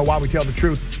truth. You know why we tell the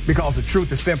truth? Because the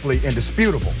truth is simply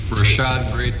indisputable.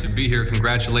 Rashad, great to be here.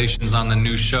 Congratulations on the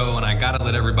new show. And I gotta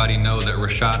let everybody know that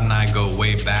Rashad and I go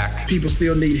way back. People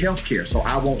still need health care, so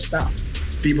I won't stop.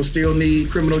 People still need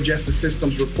criminal justice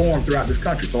systems reform throughout this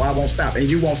country, so I won't stop.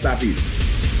 And you won't stop either.